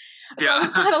 Like, so I was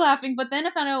kind of laughing. But then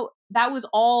I found out that was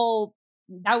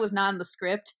not in the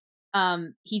script.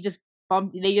 He was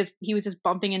just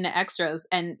bumping into extras,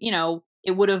 and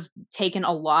it would have taken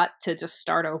a lot to just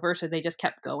start over, so they just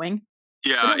kept going.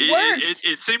 Yeah,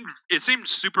 it seemed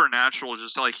supernatural,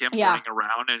 just like him running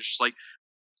around, and it's just like,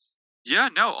 yeah,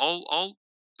 no, all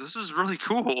this is really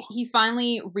cool. He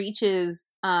finally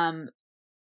reaches the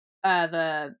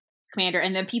commander,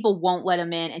 and then people won't let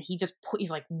him in, and he's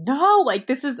like, no, like,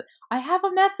 this is, I have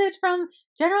a message from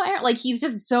General Aaron. Like, he's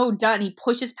just so done. He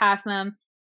pushes past them.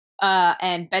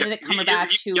 And Benedict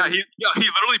Cumberbatch, he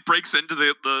literally breaks into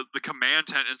the command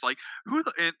tent and is like, who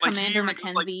the, and, like, Commander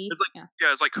Mackenzie. It's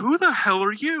like, who the hell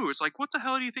are you? It's like, what the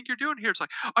hell do you think you're doing here? It's like,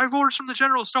 I have orders from the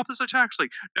general, stop this attack. It's like,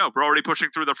 no, we're already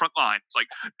pushing through the front line. It's like,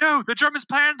 no, the Germans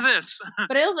planned this.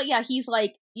 But he's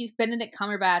like, he's Benedict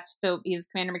Cumberbatch, so he's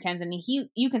Commander Mackenzie, and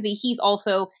you can see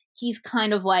he's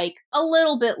kind of like a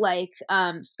little bit like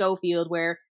Schofield,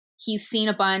 where he's seen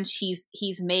a bunch, he's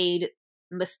made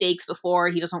mistakes before,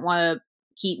 he doesn't want to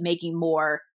keep making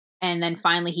more, and then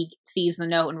finally he sees the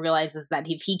note and realizes that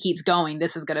if he keeps going,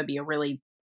 this is going to be a really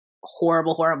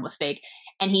horrible mistake,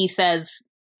 and he says,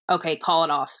 okay, call it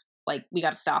off, like, we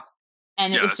got to stop.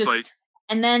 And it's just like,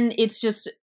 and then it's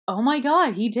just, oh my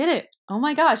god, he did it, oh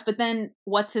my gosh. But then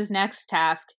what's his next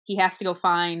task? He has to go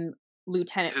find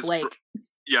Lieutenant Blake.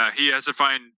 He has to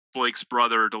find Blake's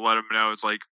brother to let him know, it's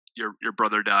like, your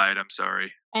brother died, I'm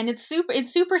sorry. And it's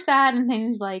super sad. And then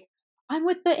he's like, I'm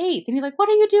with the 8th. And he's like, what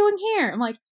are you doing here? I'm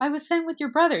like, I was sent with your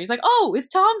brother. He's like, oh, is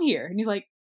Tom here? And he's like,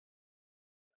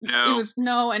 no. It was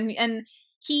no. And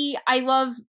I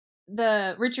love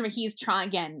Richard. He's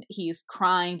crying,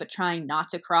 but trying not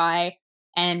to cry.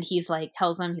 And he's like,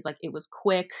 tells him, he's like, it was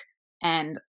quick.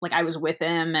 And like, I was with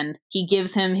him, and he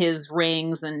gives him his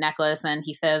rings and necklace. And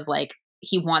he says, like,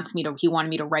 he wanted me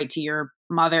to write to your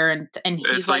mother. And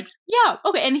he's like, yeah,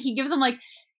 okay. And he gives him like,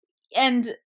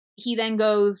 and he then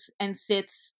goes and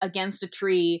sits against a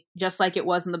tree, just like it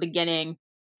was in the beginning,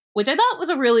 which I thought was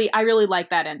I really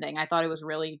liked that ending. I thought it was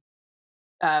really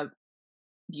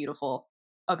beautiful,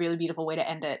 a really beautiful way to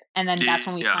end it. And then that's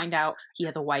when we find out he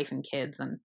has a wife and kids,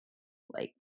 and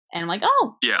like, and I'm like,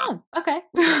 oh, okay.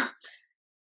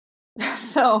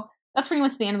 So that's pretty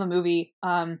much the end of the movie.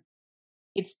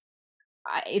 It's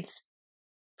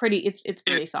pretty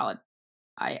solid.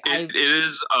 It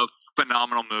is a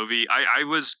phenomenal movie. I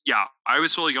was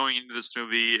totally going into this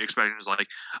movie expecting, it was like,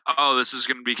 oh, this is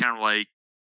going to be kind of like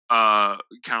a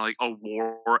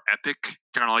war epic,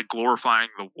 kind of like glorifying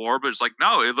the war. But it's like,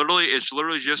 no, it's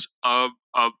literally just a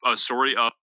story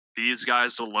of these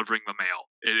guys delivering the mail.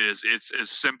 It's as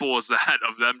simple as that,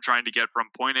 of them trying to get from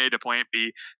point A to point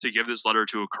B to give this letter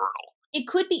to a colonel. It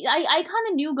could be. I kind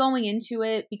of knew going into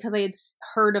it because I had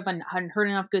heard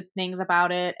enough good things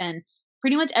about it, and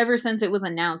pretty much ever since it was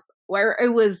announced, where it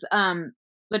was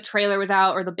the trailer was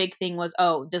out, or the big thing was,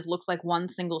 oh, this looks like one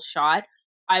single shot.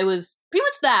 I was pretty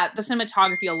much that. The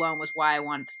cinematography alone was why I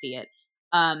wanted to see it.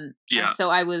 And so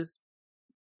I was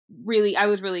really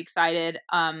excited.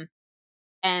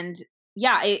 And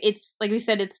yeah, it's like we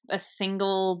said, it's a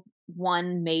single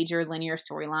one major linear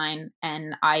storyline,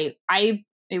 and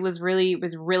it was really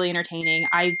entertaining.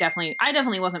 I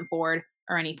definitely wasn't bored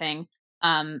or anything.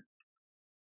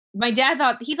 My dad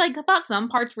thought some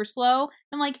parts were slow.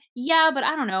 I'm like, yeah, but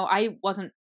I don't know. I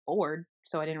wasn't bored,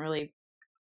 so I didn't really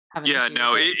have an issue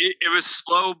with it. It was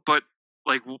slow, but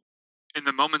like in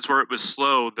the moments where it was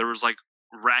slow, there was like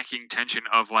racking tension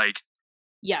of like,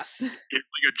 yes, like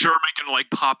a German can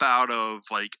like pop out of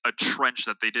like a trench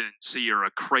that they didn't see, or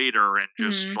a crater, and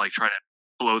just like try to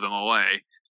blow them away.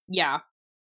 Yeah.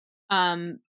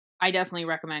 I definitely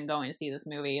recommend going to see this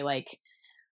movie. Like,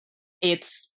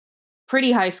 it's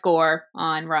pretty high score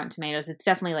on Rotten Tomatoes. It's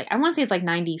definitely like, I want to say it's like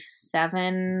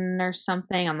 97 or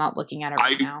something. I'm not looking at it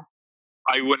right now.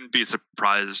 I wouldn't be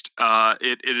surprised.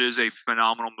 It is a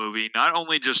phenomenal movie. Not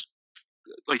only just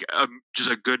like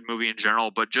just a good movie in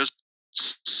general, but just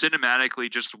cinematically,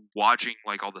 just watching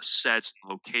like all the sets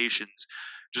and locations,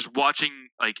 just watching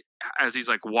like as he's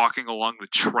like walking along the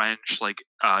trench, like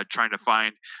trying to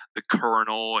find the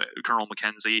Colonel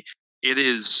Mackenzie. It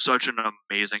is such an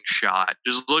amazing shot.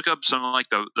 Just look up some of like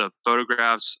the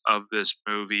photographs of this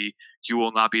movie. You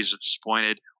will not be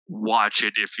disappointed. Watch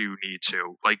it if you need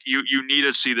to. Like you need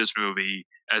to see this movie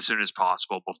as soon as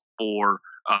possible before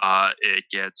it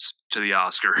gets to the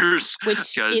Oscars.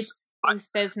 Which it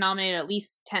says nominated at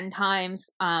least 10 times.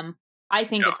 I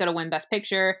think it's going to win Best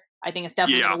Picture. I think it's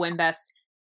definitely going to win best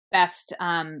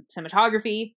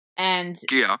cinematography. And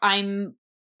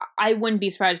I wouldn't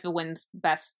be surprised if it wins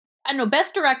best. I don't know,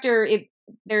 best director. If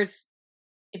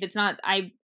it's not,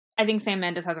 I think Sam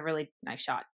Mendes has a really nice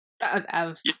shot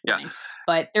of winning.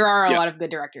 But there are a lot of good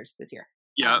directors this year.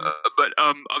 But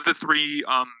of the three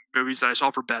movies that I saw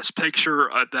for Best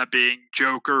Picture, that being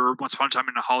Joker, Once Upon a Time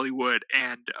in Hollywood,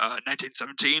 and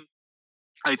 1917,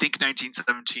 I think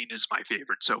 1917 is my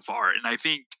favorite so far, and I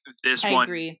think this one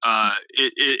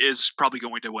it is probably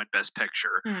going to win Best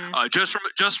Picture. Mm-hmm.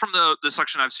 Just from the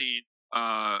section I've seen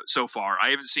so far. I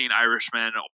haven't seen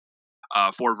Irishman,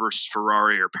 Ford versus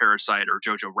Ferrari, or Parasite, or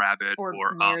Jojo Rabbit, or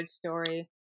Marriage Story.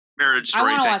 Marriage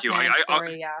Story. Thank you. Marriage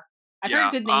Story, I've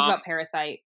heard good things about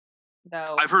Parasite,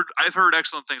 though. I've heard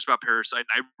excellent things about Parasite,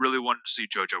 and I really wanted to see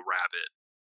Jojo Rabbit.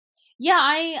 Yeah,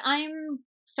 I'm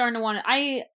starting to want to.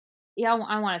 I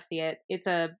want to see it. It's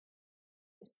a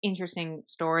interesting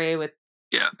story with.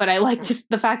 Yeah. But I like just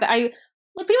the fact that pretty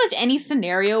much any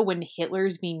scenario when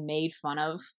Hitler's being made fun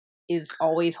of is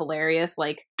always hilarious.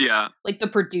 Like the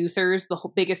producers, the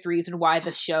biggest reason why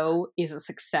the show is a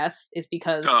success is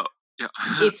because. Yeah.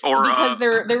 It's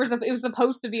because it was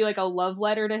supposed to be like a love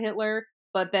letter to Hitler,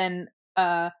 but then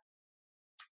the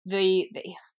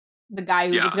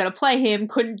guy who was gonna play him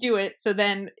couldn't do it, so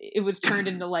then it was turned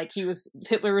into like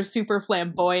Hitler was super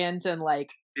flamboyant and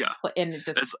like and it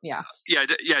just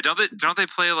Don't they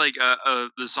play like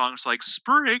the songs like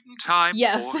Springtime?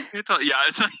 Yes. It's like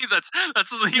that's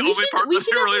the only part that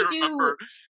I really remember.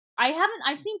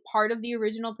 I've seen part of the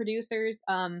original Producers.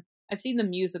 I've seen the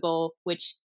musical,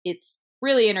 which it's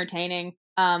really entertaining.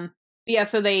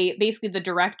 So they basically the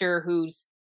director who's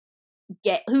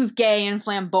gay and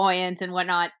flamboyant and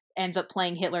whatnot ends up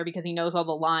playing Hitler because he knows all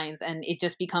the lines, and it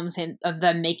just becomes of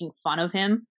them making fun of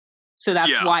him. So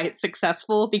that's why it's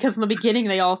successful, because in the beginning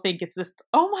they all think it's just,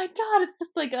 oh my god, it's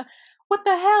just like what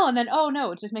the hell, and then oh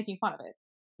no, it's just making fun of it.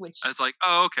 Which I was like,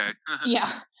 oh okay,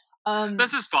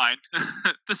 this is fine.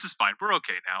 This is fine. We're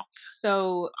okay now.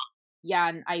 So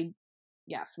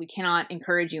so we cannot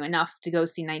encourage you enough to go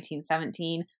see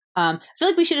 1917. I feel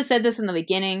like we should have said this in the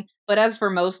beginning, but as for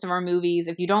most of our movies,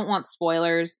 if you don't want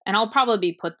spoilers, and I'll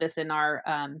probably put this in our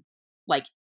like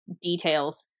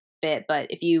details bit, but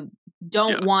if you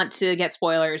don't want to get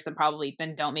spoilers,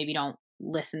 then don't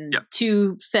listen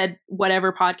to said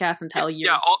whatever podcast until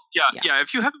you.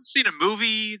 If you haven't seen a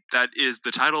movie that is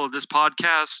the title of this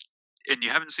podcast and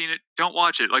you haven't seen it, don't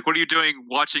watch it. Like, what are you doing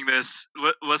watching this,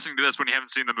 listening to this when you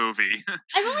haven't seen the movie?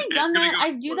 I've only done that.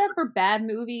 I do that for bad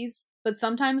movies, but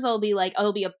sometimes I'll be like,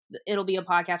 it'll be a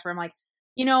podcast where I'm like,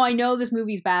 I know this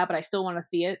movie's bad, but I still want to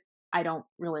see it. I don't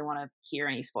really want to hear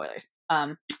any spoilers.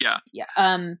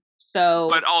 So,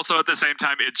 but also at the same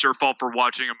time, it's your fault for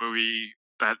watching a movie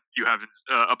that you haven't,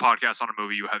 a podcast on a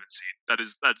movie you haven't seen.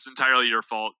 That's entirely your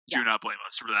fault. Do not blame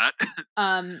us for that.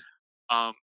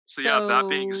 So that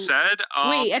being said,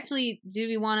 wait, actually, do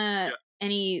we want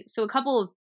to so a couple of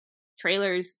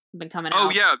trailers have been coming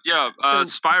out.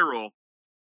 Spiral.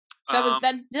 So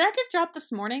did that just drop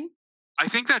this morning? I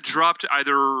think that dropped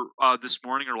either this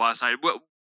morning or last night. Well,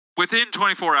 within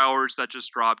 24 hours, that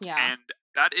just dropped, and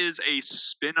that is a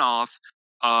spin-off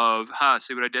of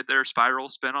see what I did there? Spiral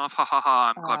spin-off.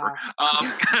 I'm clever.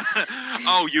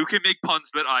 Oh, you can make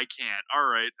puns, but I can't. All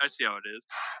right, I see how it is.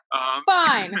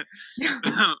 Fine.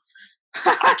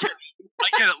 I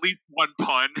get at least one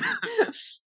pun.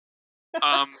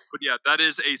 But yeah, that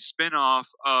is a spin-off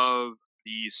of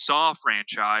the Saw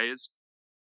franchise,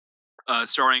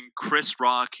 starring Chris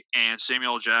Rock and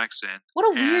Samuel Jackson. What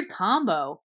a weird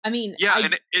combo. I mean,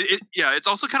 it's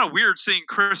also kind of weird seeing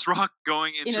Chris Rock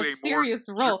going into a serious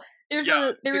role. There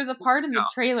was a part in the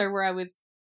trailer where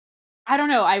I don't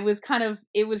know,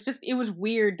 it was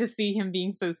weird to see him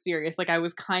being so serious. Like, I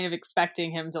was kind of expecting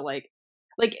him to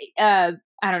I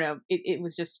don't know, it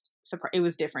was just it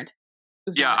was different.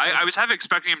 Yeah, I was half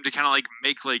expecting him to kind of like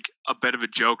make like a bit of a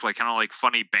joke, like kind of like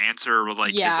funny banter with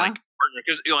like his like partner,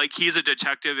 because like he's a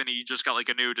detective and he just got like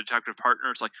a new detective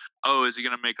partner. It's like, oh, is he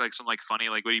gonna make like some like funny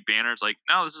like witty banter? It's like,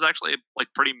 no, this is actually like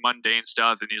pretty mundane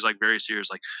stuff, and he's like very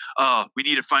serious, like, oh, we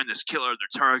need to find this killer.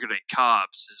 They're targeting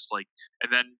cops. It's like,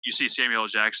 and then you see Samuel L.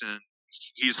 Jackson, and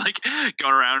he's like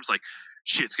going around. It's like,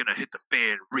 shit's gonna hit the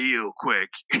fan real quick,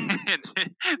 and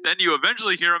then you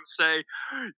eventually hear him say,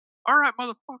 all right,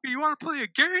 motherfucker, you want to play a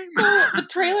game? So the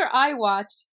trailer I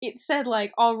watched, it said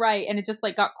like, all right, and it just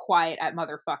like got quiet at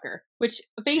motherfucker, which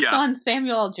based on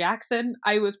Samuel L. Jackson,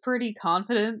 I was pretty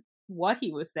confident what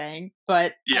he was saying,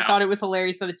 but I thought it was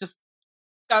hilarious that it just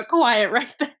got quiet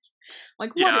right then.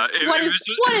 Like, what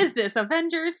is this,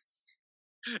 Avengers?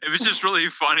 It was just really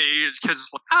funny because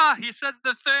it's like, he said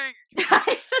the thing. He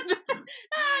said the thing.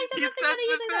 He said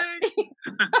the thing.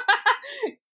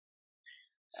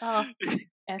 Oh,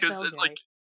 because like,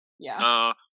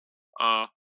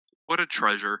 what a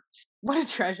treasure! What a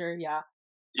treasure! Yeah.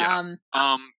 Yeah.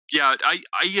 Yeah. I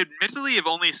admittedly have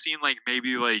only seen like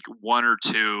maybe like one or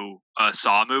two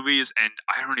Saw movies, and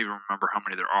I don't even remember how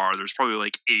many there are. There's probably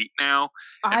like 8 now,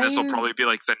 and this will probably be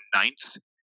like the 9th.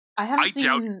 I haven't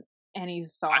seen any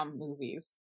Saw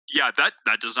movies. Yeah, that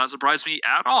does not surprise me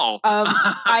at all.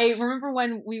 I remember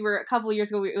when we were a couple of years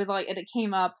ago, it was like, and it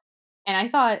came up, and I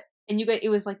thought, and you guys, it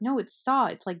was like, no, it's Saw.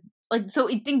 It's like so.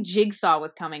 I think Jigsaw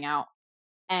was coming out,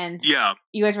 and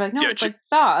you guys were like, no, it's like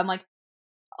Saw. I'm like,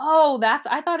 oh,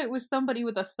 I thought it was somebody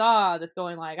with a saw that's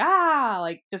going like,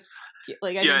 like just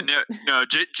like. No.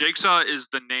 Jigsaw is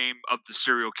the name of the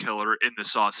serial killer in the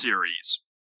Saw series.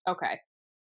 Okay.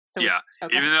 So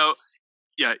okay.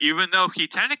 Even though he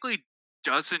technically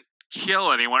doesn't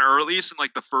kill anyone, or at least in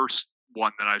like the first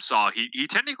one that I saw, he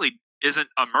technically isn't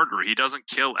a murderer. He doesn't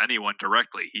kill anyone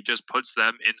directly. He just puts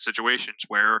them in situations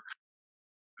where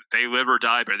they live or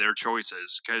die by their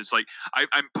choices. Because like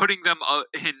I'm putting them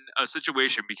in a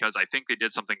situation because I think they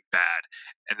did something bad,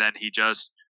 and then he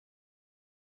just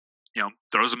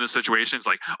throws them in situations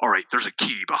like, all right, there's a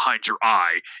key behind your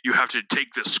eye. You have to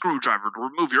take the screwdriver to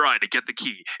remove your eye to get the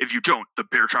key. If you don't, the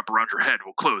bear trap around your head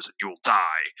will close and you will die.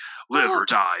 Live or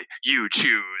die, you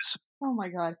choose. Oh my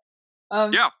god.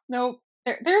 No,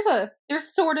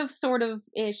 there's sort of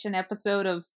ish an episode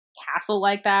of Castle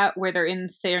like that where they're in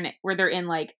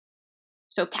like,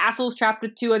 so Castle's trapped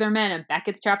with 2 other men and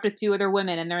Beckett's trapped with 2 other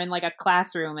women, and they're in like a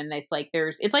classroom, and it's like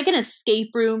it's like an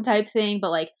escape room type thing,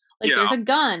 but like there's a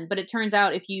gun, but it turns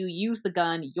out if you use the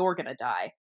gun, you're gonna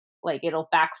die. Like it'll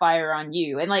backfire on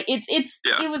you, and like it's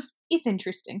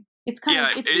interesting. It's kind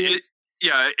of weird.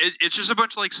 It's just a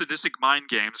bunch of like sadistic mind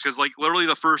games, because like literally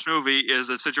the first movie is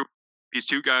a situation. These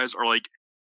 2 guys are like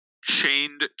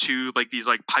chained to like these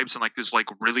like pipes in like this like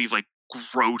really like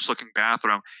gross looking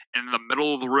bathroom, and in the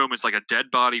middle of the room is like a dead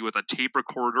body with a tape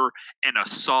recorder and a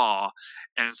saw,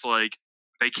 and it's like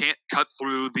they can't cut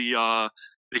through the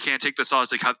they can't take the saws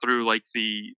to cut through like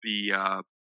their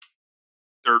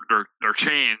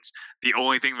chains. The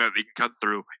only thing that they can cut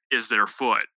through is their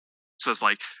foot. So it's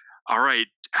like, all right,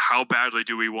 how badly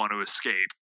do we want to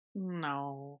escape?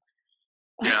 No.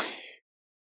 Yeah.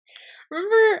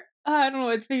 Remember, I don't know,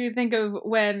 it's made me think of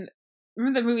remember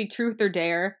the movie Truth or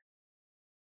Dare?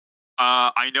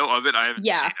 I know of it. I haven't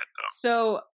seen it though.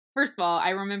 So, first of all, I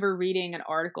remember reading an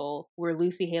article where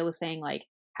Lucy Hale was saying like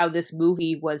how this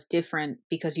movie was different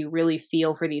because you really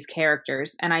feel for these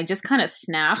characters, and I just kind of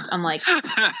snapped. I'm like,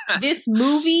 this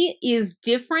movie is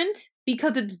different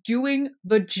because it's doing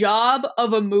the job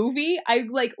of a movie. I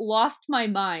like lost my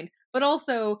mind. But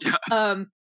also,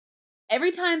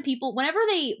 every time people, whenever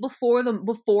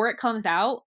before it comes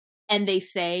out and they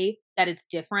say that it's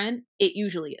different, it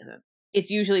usually isn't. It's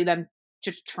usually them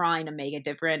just trying to make it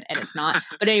different, and it's not.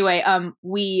 But anyway,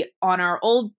 we on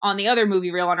the other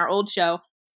movie reel on our old show,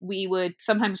 we would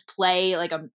sometimes play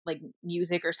like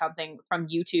music or something from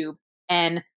YouTube,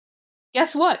 and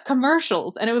guess what?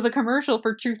 Commercials, and it was a commercial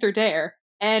for Truth or Dare,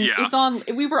 and it's on.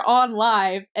 We were on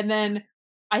live, and then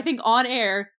I think on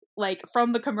air, like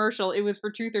from the commercial, it was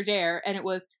for Truth or Dare, and it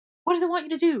was, what does it want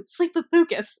you to do? Sleep with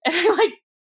Lucas, and I like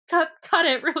cut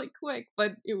it really quick,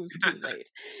 but it was too late.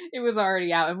 It was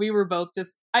already out, and we were both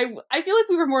just. I feel like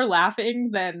we were more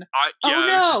laughing than. Oh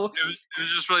no! It was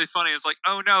just really funny. It's like,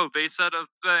 oh no, they said a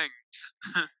thing.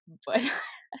 But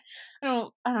I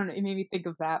don't know. It made me think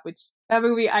of that. Which that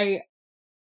movie, I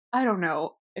don't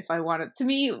know if I want it. To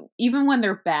me, even when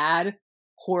they're bad,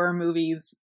 horror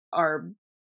movies are.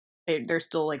 They're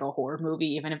still like a horror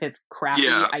movie, even if it's crappy.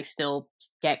 I still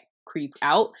get creeped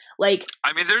out. Like,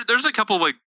 I mean, there's a couple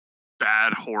like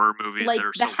bad horror movies like that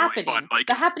are The so really Happening. fun. Like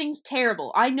The Happening's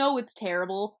terrible. I know it's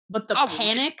terrible, but the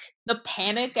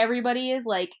panic everybody is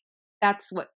like,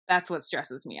 that's what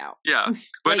stresses me out. Yeah,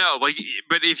 but like,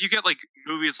 but if you get like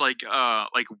movies like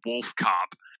Wolf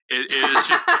Cop, it is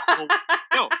just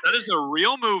no, that is a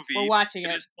real movie. We're watching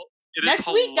it. It Next is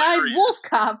week, guys, Wolf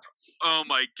Cop. Oh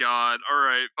my god! All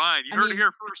right, fine. You heard it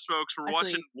here first, folks. We're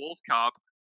watching Wolf Cop.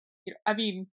 I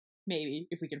mean, maybe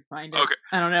if we can find it. Okay,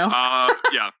 I don't know.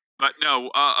 Yeah. But no,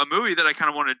 a movie that I kind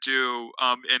of want to do,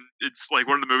 and it's like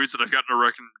one of the movies that I've gotten a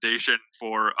recommendation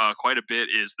for quite a bit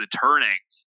is The Turning.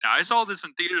 Now, I saw this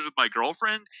in theaters with my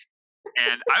girlfriend,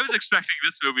 and I was expecting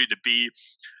this movie to be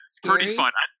pretty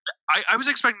fun. I was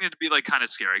expecting it to be like kind of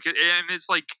scary, and it's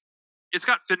like it's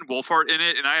got Finn Wolfhard in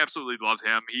it, and I absolutely love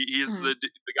him. He's the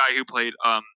guy who played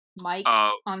Mike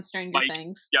on Stranger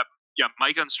Things. Yep,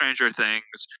 Mike on Stranger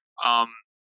Things.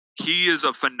 He is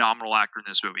a phenomenal actor in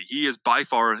this movie. He is by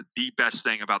far the best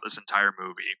thing about this entire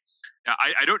movie. Now,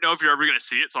 I don't know if you're ever going to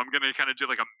see it, so I'm going to kind of do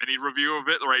like a mini review of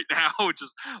it right now,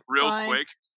 just real quick.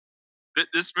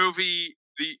 This movie,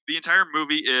 the entire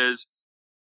movie is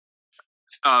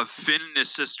Finn and his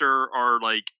sister are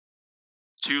like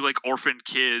two like orphan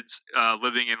kids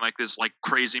living in like this like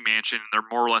crazy mansion. They're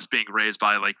more or less being raised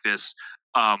by like this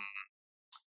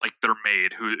like their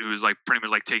maid who's like pretty much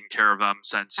like taking care of them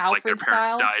since Alfred like their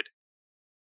parents style? died.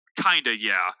 Kinda,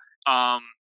 yeah.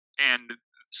 And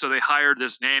so they hired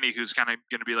this nanny who's kind of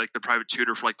going to be like the private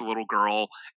tutor for like the little girl,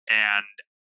 and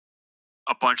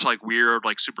a bunch of like weird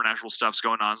like supernatural stuff's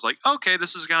going on. It's like, okay,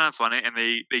 this is kind of funny, and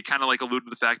they kind of like allude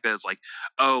to the fact that it's like,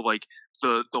 oh, like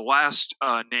the last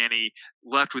nanny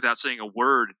left without saying a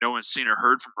word. No one's seen or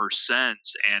heard from her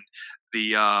since, and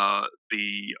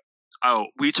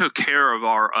we took care of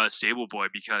our stable boy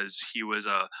because he was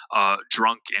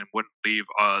drunk and wouldn't leave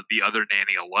the other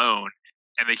nanny alone.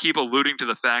 And they keep alluding to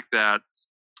the fact that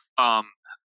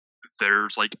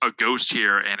there's like a ghost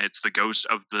here, and it's the ghost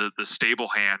of the stable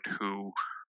hand who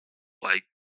like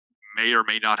may or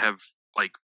may not have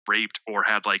like raped or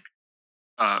had like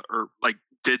or like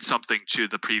did something to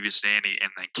the previous nanny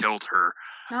and then killed her.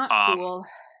 Not cool.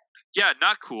 Yeah,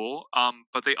 not cool.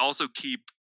 But they also keep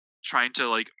trying to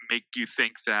like make you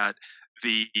think that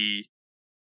the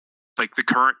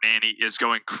current nanny is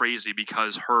going crazy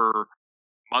because her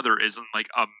mother is in like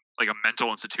a mental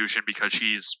institution because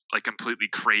she's like completely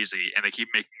crazy, and they keep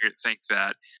making it think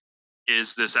that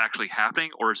is this actually happening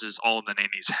or is this all in the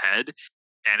nanny's head?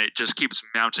 And it just keeps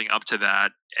mounting up to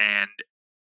that, and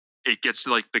it gets to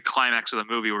like the climax of the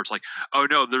movie where it's like, oh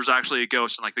no, there's actually a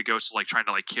ghost, and like the ghost is like trying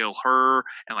to like kill her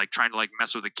and like trying to like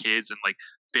mess with the kids, and like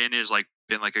Finn is like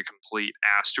been like a complete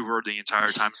ass to her the entire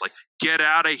time. It's like, get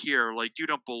out of here, like you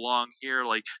don't belong here,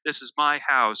 like this is my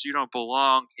house, you don't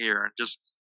belong here, and just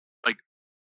like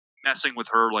messing with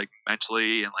her like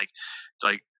mentally and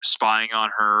like spying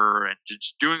on her and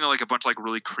just doing like a bunch of like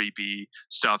really creepy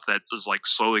stuff that is like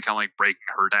slowly kind of like breaking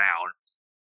her down.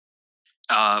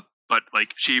 But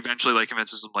like she eventually like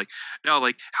convinces him like, no,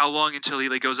 like how long until he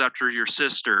like goes after your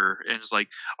sister, and it's like,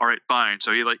 all right, fine.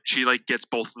 So she like gets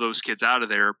both of those kids out of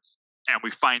there, and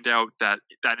we find out that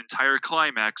that entire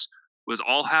climax was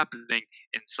all happening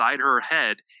inside her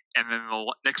head. And then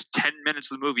the next 10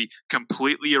 minutes of the movie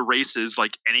completely erases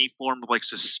like any form of like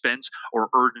suspense or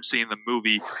urgency in the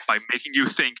movie by making you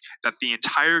think that the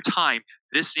entire time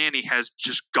this nanny has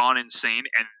just gone insane,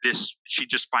 and she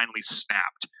just finally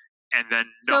snapped. And then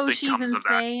nothing comes of that.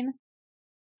 So she's insane?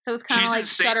 So it's kind of like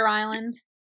insane. Shutter Island?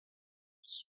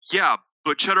 Yeah,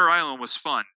 but Shutter Island was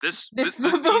fun. Shutter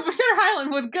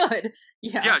Island was good.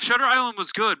 Yeah, Shutter Island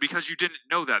was good because you didn't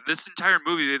know that. This entire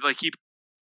movie, they like keep...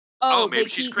 Oh, maybe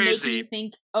she's crazy. Making you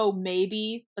think, oh,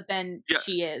 maybe, but then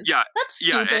she is. Yeah. That's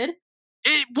stupid.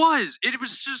 It was. It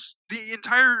was just the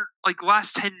entire like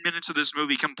last 10 minutes of this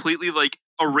movie completely like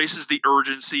erases the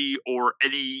urgency or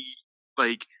any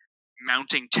like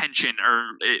mounting tension,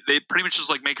 or they pretty much just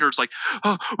like make her, it's like,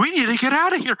 oh, we need to get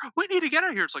out of here,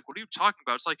 it's like, what are you talking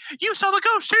about? It's like, you saw the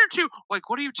ghost, didn't you? Like,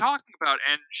 what are you talking about?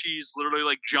 And she's literally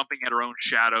like jumping at her own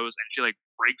shadows, and she like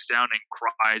breaks down and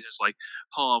cries. It's like,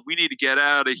 oh, we need to get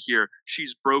out of here,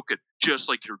 she's broken just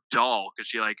like your doll, because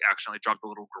she like accidentally dropped the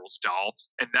little girl's doll,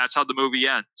 and that's how the movie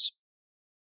ends.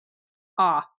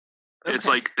 Okay. It's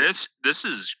like, this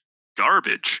is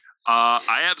garbage.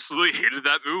 I absolutely hated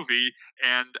that movie,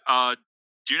 and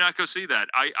do not go see that.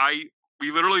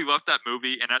 We literally left that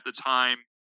movie, and at the time,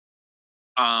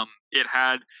 it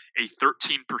had a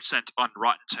 13% on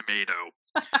Rotten Tomato.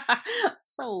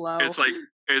 So low.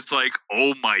 It's like,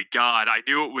 oh my god! I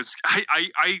knew it was.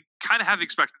 I kind of have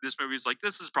expected this movie. It's like,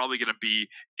 this is probably going to be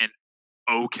an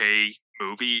okay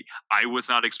movie, I was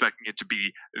not expecting it to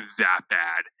be that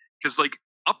bad. Because like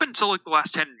up until like the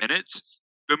last 10 minutes,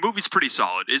 the movie's pretty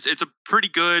solid. It's a pretty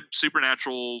good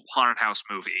supernatural haunted house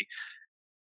movie.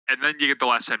 And then you get the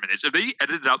last 10 minutes. If they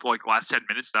edited out the like last 10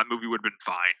 minutes, that movie would have been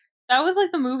fine. That was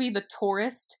like the movie The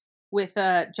Tourist with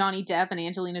Johnny Depp and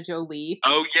Angelina Jolie.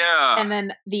 Oh yeah. And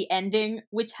then the ending,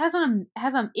 which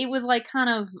it was like kind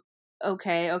of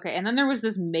okay, and then there was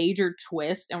this major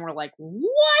twist, and we're like, what?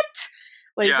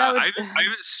 Like, yeah, that was, I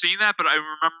haven't seen that, but I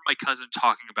remember my cousin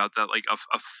talking about that like a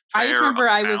fair I just remember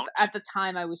amount. I was at the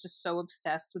time I was just so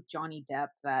obsessed with Johnny Depp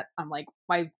that I'm like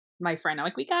my friend, I'm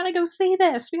like, we gotta go see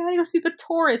this. We gotta go see The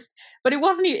Tourist. But it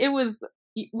wasn't. It was.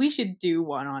 We should do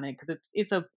one on it because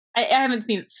I haven't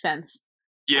seen it since.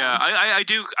 Yeah, I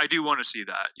do want to see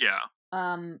that. Yeah.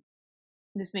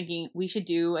 Just thinking we should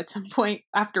do at some point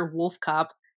after Wolf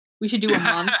Cop, we should do a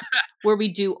month where we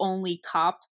do only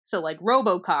cop. So like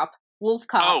RoboCop, Wolf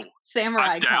Cop,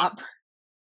 Samurai Cop.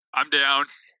 I'm down.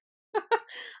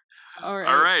 All right.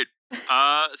 All right.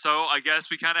 So I guess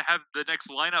we kind of have the next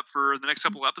lineup for the next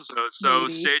couple episodes. So Maybe.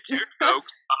 Stay tuned, folks.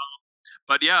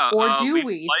 But yeah, or do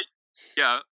we?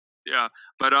 Yeah.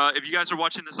 But if you guys are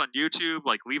watching this on YouTube,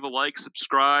 like leave a like,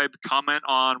 subscribe, comment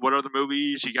on what other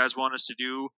movies you guys want us to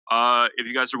do. If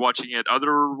you guys are watching it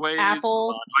other ways,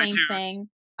 Apple, on same iTunes, thing.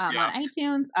 On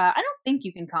iTunes, I don't think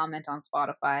you can comment on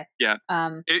Spotify. Yeah.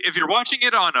 If you're watching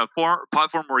it on a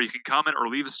platform where you can comment or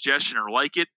leave a suggestion or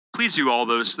like it, please do all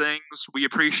those things. We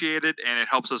appreciate it, and it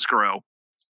helps us grow.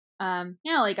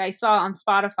 Like I saw on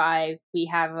Spotify, we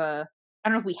have I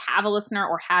don't know if we have a listener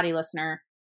or had a listener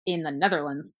in the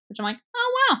Netherlands, which I'm like,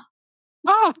 oh wow.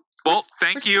 Oh, well,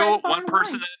 thank you, one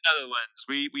person in the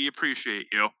Netherlands. We appreciate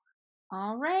you.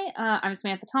 All right. I'm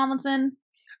Samantha Tomlinson.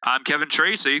 I'm Kevin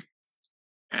Tracy.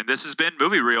 And this has been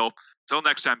Movie Reel. Till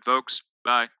next time, folks.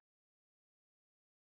 Bye.